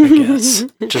 I guess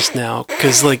just now,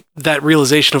 because like that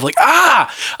realization of like, I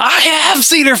have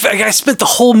seen her. I spent the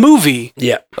whole movie,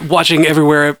 watching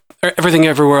Everything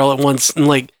Everywhere All at Once, and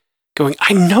like going,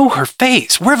 I know her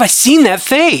face. Where have I seen that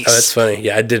face? Oh, that's funny.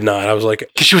 Yeah, I did not. I was like,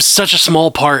 because she was such a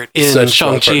small part in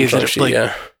Shang-Chi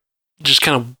that just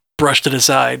kind of brushed it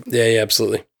aside. Yeah,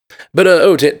 absolutely. But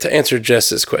to answer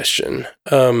Jess's question,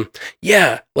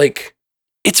 like.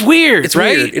 It's weird. It's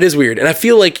right? weird. It is weird. And I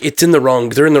feel like they're in the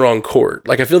wrong court.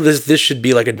 Like I feel this should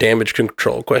be like a damage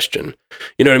control question.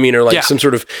 You know what I mean? Or like some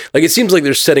sort of, like, it seems like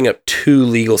they're setting up two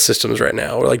legal systems right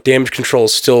now, or like damage control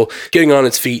is still getting on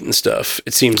its feet and stuff.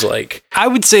 It seems like. I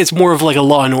would say it's more of like a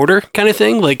Law and Order kind of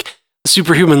thing, like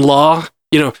superhuman law.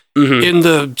 In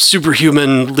the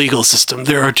superhuman legal system,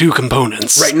 there are two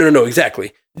components. Right. No,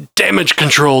 exactly. Damage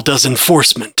control does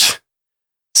enforcement.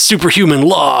 Superhuman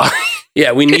law.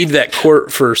 Yeah, we need that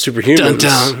court for superhumans. Dun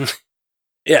dun.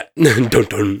 Yeah, dun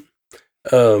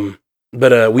dun.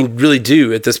 But we really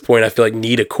do at this point. I feel like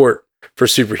need a court for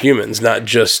superhumans, not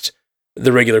just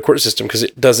the regular court system, because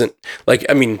it doesn't. Like,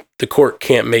 I mean, the court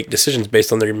can't make decisions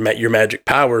based on your magic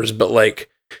powers, but like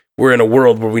we're in a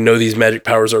world where we know these magic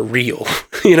powers are real.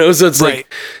 So it's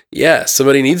like, yeah,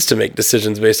 somebody needs to make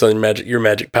decisions based on your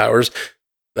magic powers.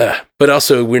 But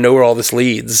also, we know where all this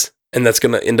leads. And that's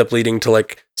going to end up leading to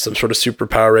like some sort of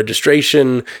superpower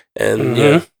registration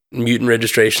and mutant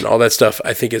registration, all that stuff.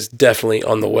 I think is definitely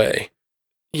on the way.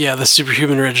 Yeah, the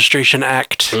Superhuman Registration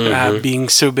Act being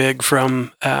so big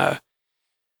from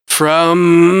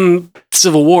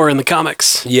Civil War in the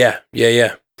comics. Yeah.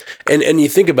 And you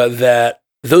think about that,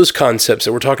 those concepts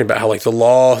that we're talking about, how like the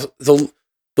law, the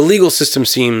legal system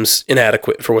seems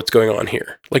inadequate for what's going on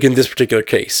here, like in this particular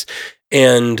case,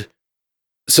 and.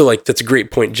 So, like, that's a great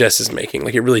point Jess is making.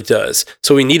 Like, it really does.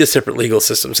 So we need a separate legal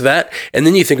system. So that, and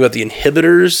then you think about the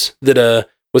inhibitors that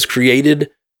was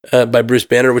created by Bruce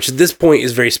Banner, which at this point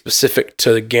is very specific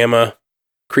to the gamma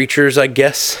creatures, I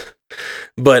guess.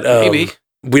 But maybe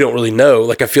we don't really know.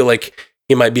 Like, I feel like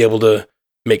he might be able to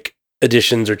make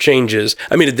additions or changes.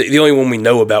 I mean, the only one we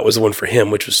know about was the one for him,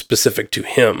 which was specific to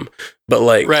him. But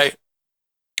like, right.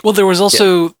 Well, there was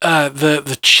also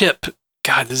the chip.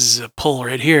 God, this is a pull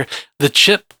right here. The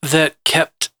chip that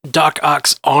kept Doc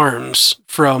Ock's arms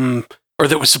from, or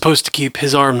that was supposed to keep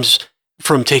his arms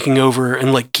from taking over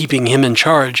and like keeping him in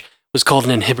charge, was called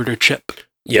an inhibitor chip.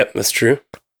 Yep, that's true.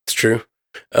 It's true.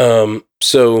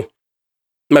 So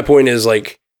my point is,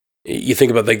 like, you think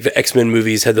about like the X-Men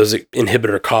movies had those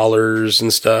inhibitor collars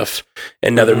and stuff,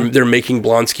 and now they're making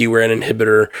Blonsky wear an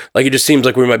inhibitor. Like, it just seems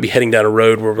like we might be heading down a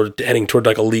road where we're heading toward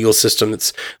like a legal system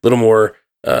that's a little more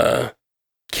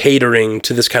catering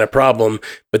to this kind of problem,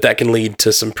 but that can lead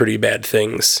to some pretty bad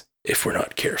things if we're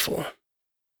not careful.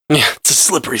 Yeah, it's a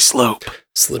slippery slope.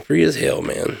 Slippery as hell,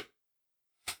 man.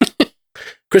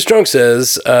 Chris Strong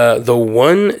says, the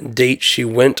one date she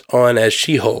went on as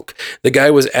She-Hulk, the guy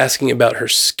was asking about her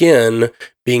skin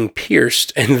being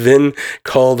pierced and then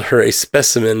called her a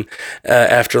specimen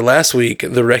after last week,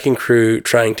 the Wrecking Crew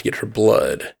trying to get her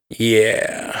blood.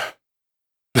 Yeah.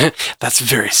 That's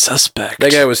very suspect.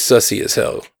 That guy was sussy as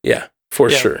hell. Yeah, for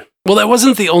sure. Well, that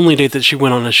wasn't the only date that she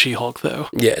went on as She-Hulk, though.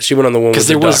 Yeah, she went on the one with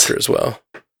the doctor as well.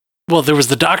 Well, there was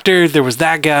the doctor, there was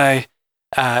that guy,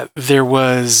 there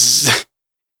was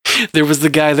the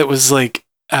guy that was like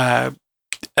a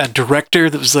director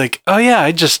that was like, oh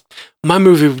yeah, my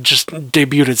movie just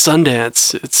debuted at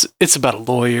Sundance. It's about a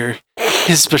lawyer.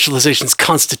 His specialization's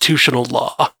constitutional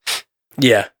law.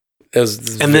 Yeah. And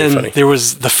then funny. There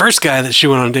was the first guy that she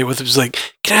went on a date with. It was like,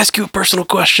 can I ask you a personal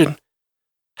question?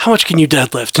 How much can you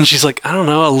deadlift? And she's like, I don't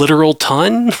know, a literal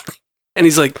ton? And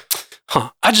he's like,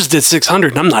 I just did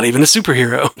 600 and I'm not even a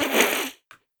superhero.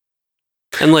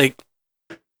 And like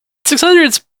 600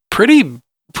 is pretty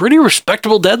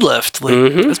respectable deadlift.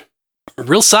 Like that's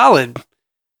real solid.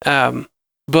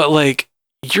 But like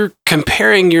you're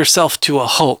comparing yourself to a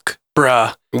Hulk,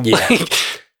 bruh. Yeah. Like,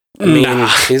 I mean, nah.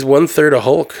 he's 1/3 a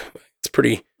Hulk. It's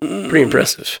pretty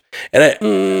impressive.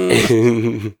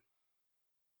 And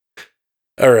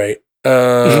all right.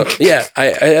 Yeah,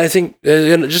 I think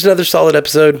just another solid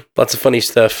episode. Lots of funny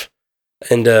stuff.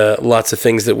 And lots of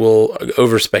things that we'll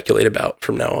over speculate about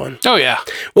from now on. Oh yeah.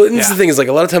 Well, and this is the thing is like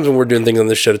a lot of times when we're doing things on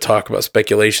this show to talk about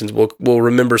speculations, we'll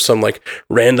remember some like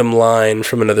random line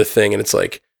from another thing, and it's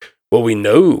like, well, we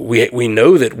know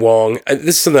that Wong.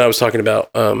 This is something I was talking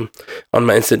about on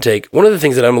my instant take. One of the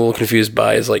things that I'm a little confused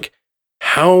by is like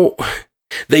how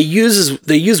they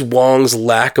use Wong's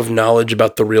lack of knowledge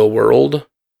about the real world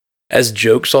as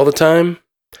jokes all the time.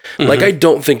 Like I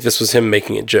don't think this was him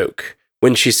making a joke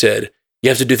when she said, you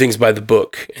have to do things by the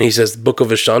book. And he says, the Book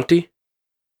of Ashanti.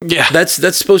 Yeah.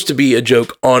 That's supposed to be a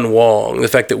joke on Wong. The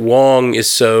fact that Wong is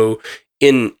so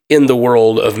in the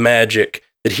world of magic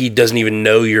that he doesn't even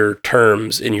know your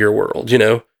terms in your world, you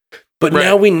know? But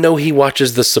now we know he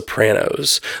watches The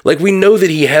Sopranos. Like we know that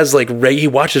he has like, he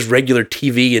watches regular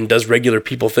TV and does regular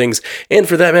people things. And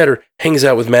for that matter, hangs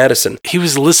out with Madison. He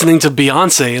was listening to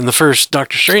Beyonce in the first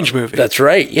Doctor Strange movie. That's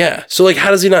right. Yeah. So like, how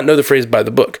does he not know the phrase by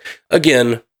the book?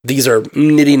 Again, these are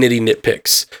nitty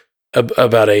nitpicks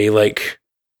about a like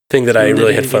thing that I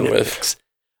really had fun with.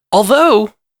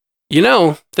 Although, you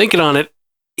know, thinking on it,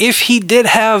 if he did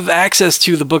have access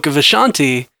to the Book of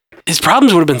Ashanti, his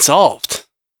problems would have been solved.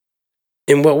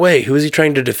 In what way? Who is he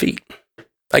trying to defeat?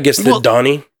 I guess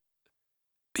Donnie.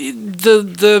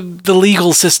 The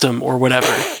legal system or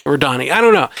whatever, or Donnie. I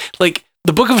don't know. Like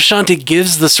the Book of Ashanti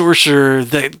gives the sorcerer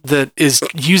that is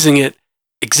using it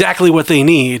exactly what they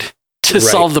need to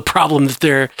solve the problem that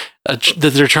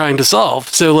they're trying to solve.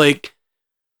 So like,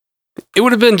 it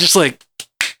would have been just like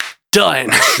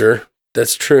done. Sure,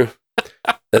 that's true.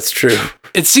 That's true.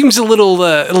 It seems a little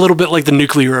bit like the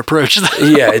nuclear approach.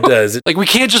 Yeah, it does. Like we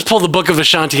can't just pull the Book of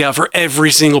Ashanti out for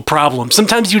every single problem.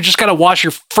 Sometimes you just gotta wash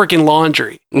your freaking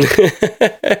laundry.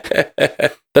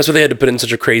 That's why they had to put it in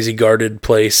such a crazy guarded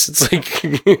place. It's like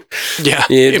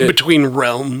in between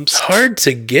realms. Hard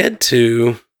to get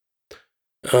to.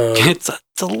 It's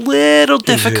a little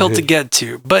difficult to get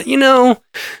to, but you know,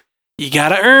 you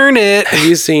gotta earn it. Have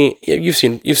you seen? You've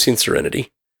seen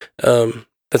Serenity.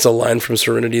 That's a line from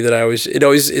Serenity that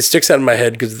it sticks out in my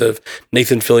head because of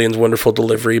Nathan Fillion's wonderful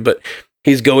delivery. But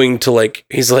he's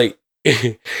like,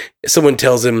 someone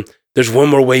tells him, there's one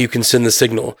more way you can send the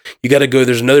signal. You got to go.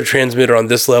 There's another transmitter on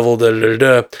this level. Da, da, da,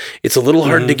 da. It's a little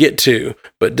hard to get to,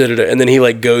 but da, da, da. And then he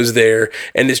like goes there,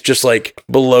 and it's just like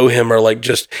below him are like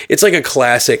it's like a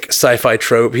classic sci-fi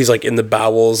trope. He's like in the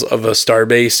bowels of a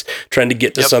starbase trying to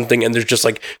get to something, and there's just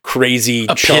like crazy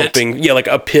chomping, like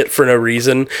a pit for no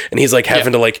reason, and he's like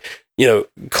having to like, you know,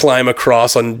 climb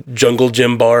across on jungle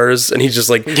gym bars, and he's just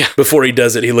like before he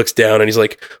does it, he looks down and he's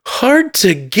like, hard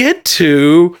to get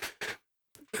to.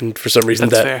 And for some reason,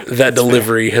 that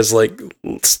delivery has like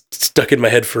stuck in my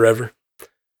head forever.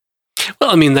 Well,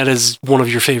 I mean, that is one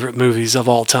of your favorite movies of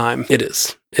all time. It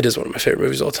is. It is one of my favorite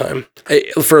movies of all time.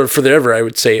 Forever, I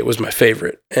would say it was my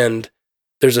favorite. And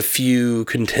there's a few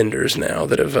contenders now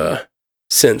that have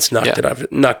since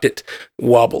knocked it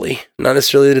wobbly. Not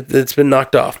necessarily that it's been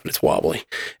knocked off, but it's wobbly.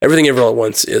 Everything Ever All at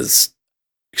Once is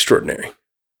extraordinary.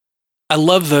 I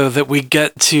love, though, that we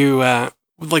get to,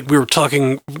 like we were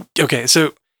talking, okay,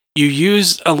 so you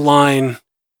use a line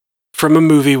from a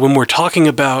movie when we're talking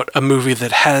about a movie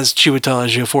that has Chiwetel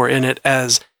Ejiofor in it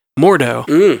as Mordo.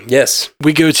 Yes.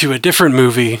 We go to a different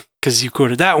movie, because you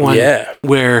quoted that one,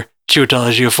 where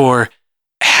Chiwetel Ejiofor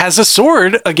has a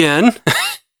sword again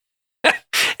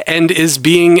and is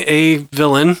being a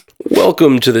villain.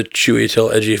 Welcome to the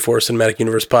Chiwetel Ejiofor Cinematic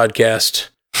Universe podcast.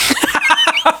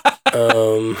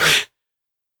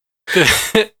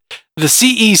 The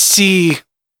CECU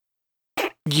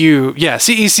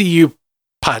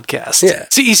podcast. Yeah.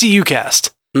 CECU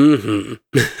cast.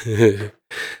 Mm-hmm.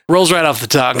 Rolls right off the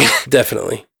tongue.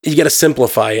 Definitely. You got to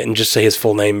simplify it and just say his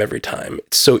full name every time.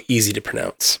 It's so easy to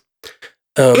pronounce.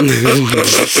 So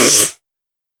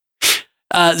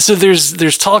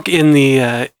there's talk in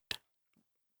the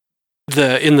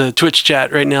Twitch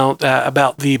chat right now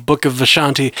about the Book of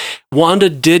Ashanti. Wanda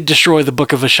did destroy the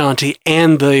Book of Ashanti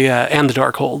and the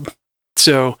Darkhold.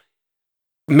 So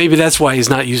maybe that's why he's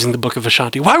not using the Book of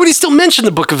Ashanti. Why would he still mention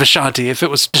the Book of Ashanti if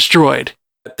it was destroyed?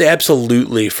 They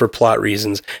absolutely, for plot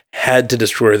reasons, had to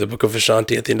destroy the Book of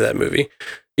Ashanti at the end of that movie.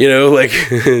 You know, like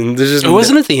there's just It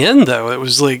wasn't at the end though. It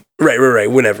was like right.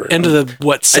 Whenever end of the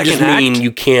second I just act. mean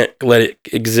you can't let it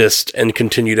exist and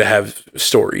continue to have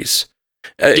stories.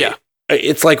 Yeah.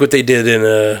 It's like what they did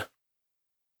in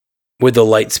with the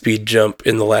light speed jump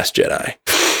in The Last Jedi.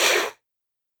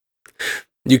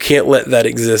 You can't let that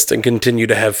exist and continue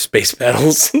to have space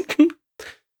battles.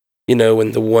 You know,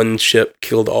 when the one ship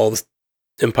killed all the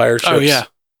Empire ships. Oh yeah.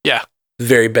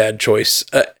 Very bad choice.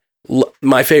 One of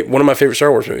my favorite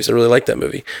Star Wars movies. I really like that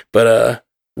movie, but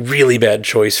really bad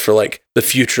choice for like the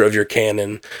future of your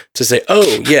canon to say,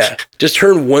 oh yeah, just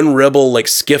turn one rebel like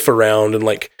skiff around and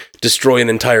like destroy an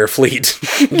entire fleet.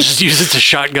 Just use it to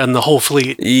shotgun the whole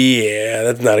fleet. Yeah,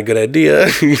 that's not a good idea.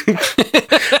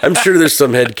 I'm sure there's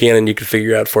some headcanon you could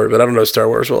figure out for it, but I don't know Star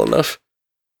Wars well enough.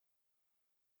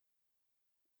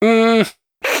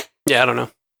 Yeah, I don't know.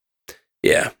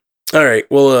 Yeah. All right.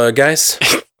 Well, guys,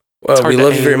 we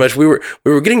love you very much. We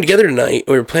were getting together tonight.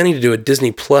 We were planning to do a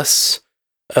Disney Plus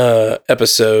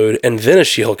episode and then a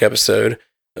She-Hulk episode.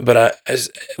 But as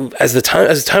the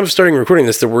time of starting recording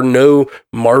this, there were no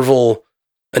Marvel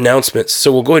announcements.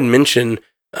 So we'll go ahead and mention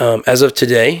as of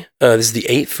today, this is the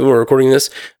 8th when we're recording this.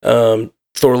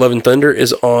 Thor: Love and Thunder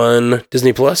is on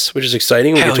Disney Plus, which is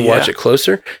exciting. We get to watch it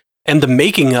closer. And the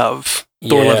making of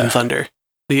Thor: Love and Thunder,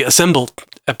 the assembled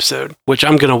episode, which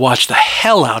I'm going to watch the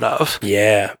hell out of.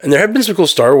 Yeah. And there have been some cool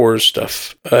Star Wars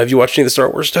stuff. Have you watched any of the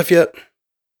Star Wars stuff yet?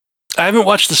 I haven't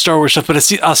watched the Star Wars stuff, but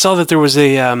I saw that there was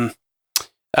a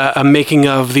making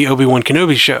of the Obi-Wan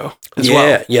Kenobi show as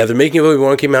well. Yeah. The making of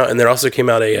Obi-Wan came out, and there also came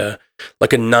out a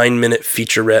 9-minute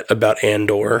featurette about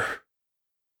Andor.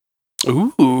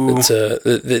 Ooh.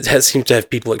 It seems to have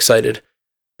people excited.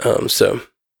 So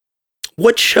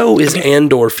what show is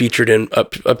Andor featured in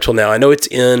up till now? I know it's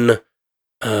in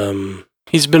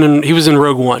he was in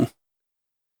Rogue One.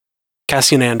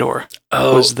 Cassian Andor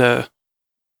was that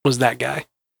guy.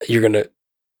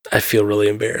 I feel really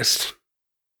embarrassed.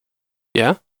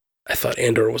 Yeah? I thought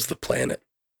Andor was the planet.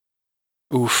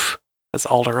 Oof. That's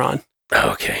Alderaan.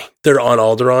 Okay. They're on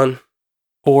Alderaan?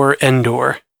 Or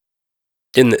Endor.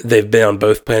 They've been on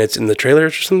both planets in the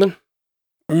trailers or something?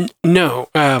 No.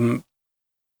 No,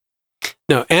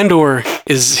 Andor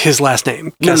is his last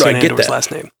name. Cassian I get Andor's that.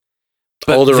 last name.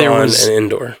 But Alderaan and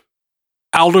Endor.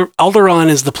 Alderaan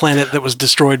is the planet that was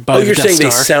destroyed by the Death Star. You're saying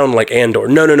they sound like Andor.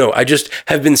 No. I just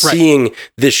have been seeing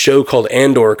this show called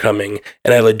Andor coming,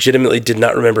 and I legitimately did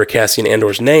not remember Cassian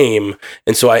Andor's name,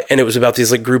 and it was about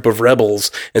these like group of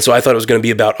rebels, and so I thought it was going to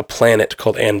be about a planet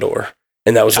called Andor,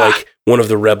 and that was like one of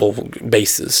the rebel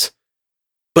bases.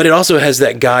 But it also has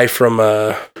that guy from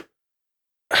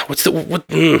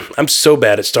I'm so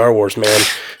bad at Star Wars, man.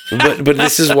 But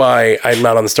this is why I'm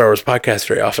not on the Star Wars podcast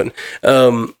very often.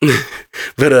 But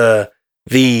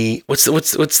what's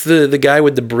the guy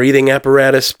with the breathing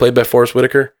apparatus played by Forrest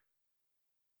Whitaker?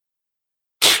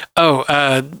 Oh,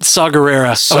 Saw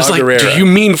Gerrera. I was like, do you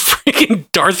mean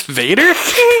freaking Darth Vader?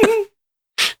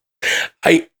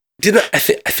 I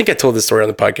think I told this story on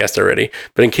the podcast already,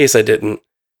 but in case I didn't,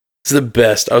 it's the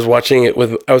best. I was watching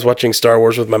Star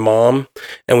Wars with my mom,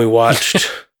 and we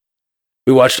watched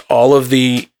all of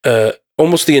the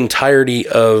almost the entirety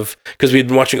of, because we'd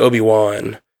been watching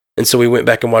Obi-Wan, and so we went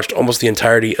back and watched almost the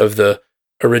entirety of the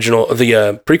original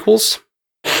prequels.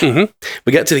 Mm-hmm.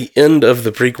 We got to the end of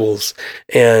the prequels,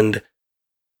 and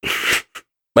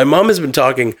my mom has been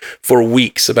talking for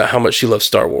weeks about how much she loves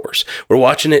Star Wars. We're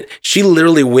watching it. She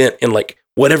literally went in like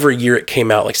whatever year it came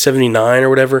out, like 79 or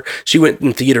whatever. She went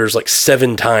in theaters like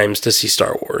 7 times to see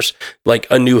Star Wars, like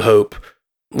A New Hope.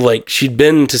 Like, she'd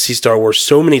been to see Star Wars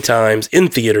so many times in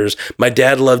theaters. My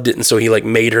dad loved it, and so he like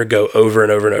made her go over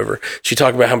and over and over. She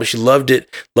talked about how much she loved it,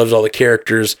 loved all the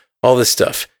characters, all this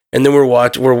stuff. And then we're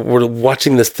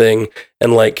watching this thing,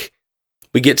 and like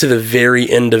we get to the very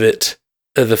end of it,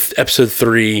 the episode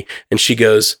 3, and she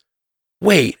goes,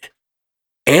 "Wait,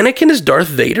 Anakin is Darth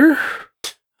Vader?"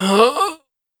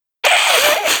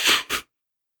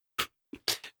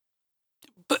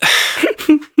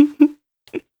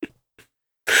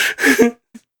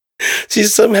 She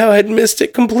somehow had missed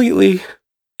it completely.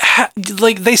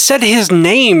 Like, they said his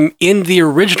name in the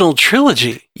original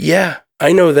trilogy. Yeah,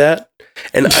 I know that.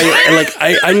 And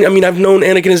I mean, I've known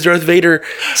Anakin as Darth Vader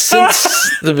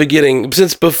since the beginning,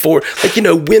 since before, like, you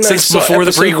know, since before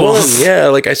the prequels. 1. Yeah,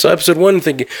 like I saw episode 1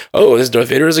 thinking, oh, this is Darth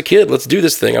Vader as a kid. Let's do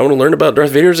this thing. I want to learn about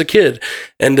Darth Vader as a kid.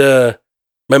 And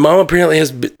my mom apparently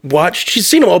has watched. She's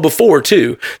seen them all before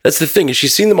too. That's the thing, is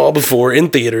she's seen them all before in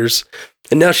theaters,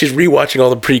 and now she's rewatching all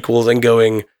the prequels and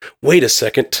going, wait a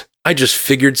second, I just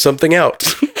figured something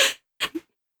out.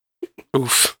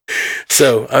 Oof.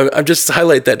 So I'm just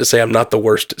highlight that to say I'm not the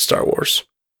worst at Star Wars.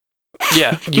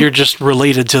 Yeah, you're just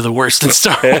related to the worst in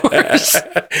Star Wars.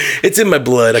 It's in my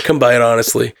blood. I come by it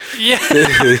honestly. Yeah.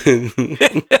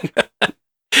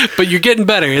 But you're getting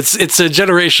better. It's a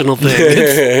generational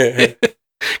thing.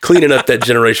 Cleaning up that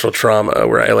generational trauma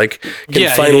where I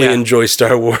can finally enjoy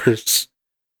Star Wars.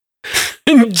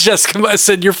 Jessica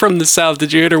said, "You're from the South.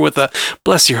 Did you hit her with a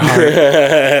bless your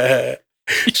heart?"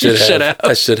 Should have.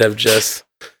 I should have, Jess.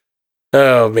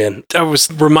 Oh, man. I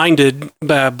was reminded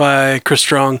by Chris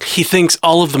Strong. He thinks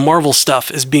all of the Marvel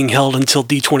stuff is being held until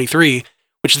D23,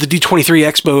 which the D23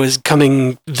 Expo is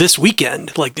coming this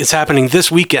weekend. Like, it's happening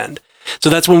this weekend. So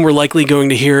that's when we're likely going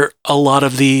to hear a lot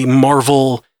of the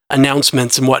Marvel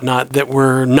announcements and whatnot that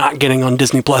we're not getting on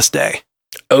Disney Plus Day.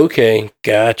 Okay,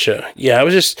 gotcha. Yeah,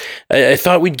 I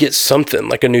thought we'd get something,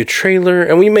 like a new trailer,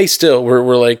 and we may still.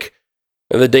 We're like,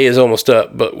 the day is almost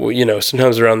up, but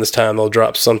sometimes around this time they'll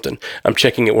drop something. I'm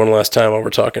checking it one last time while we're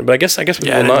talking, but I guess we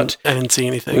will not. I didn't see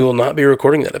anything. We will not be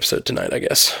recording that episode tonight, I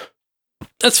guess.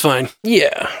 That's fine.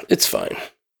 Yeah, it's fine.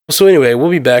 So anyway, we'll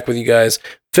be back with you guys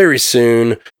very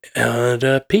soon,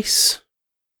 and peace.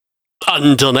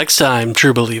 Until next time,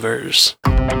 true believers.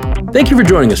 Thank you for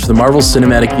joining us for the Marvel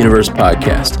Cinematic Universe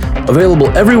podcast. Available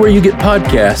everywhere you get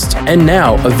podcasts, and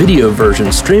now a video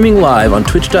version streaming live on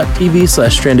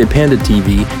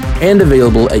twitch.tv/strandedpandatv and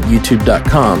available at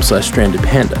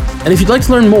youtube.com/strandedpanda. And if you'd like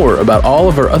to learn more about all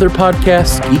of our other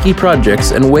podcasts, geeky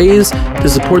projects, and ways to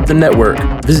support the network,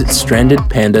 visit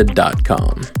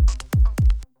strandedpanda.com.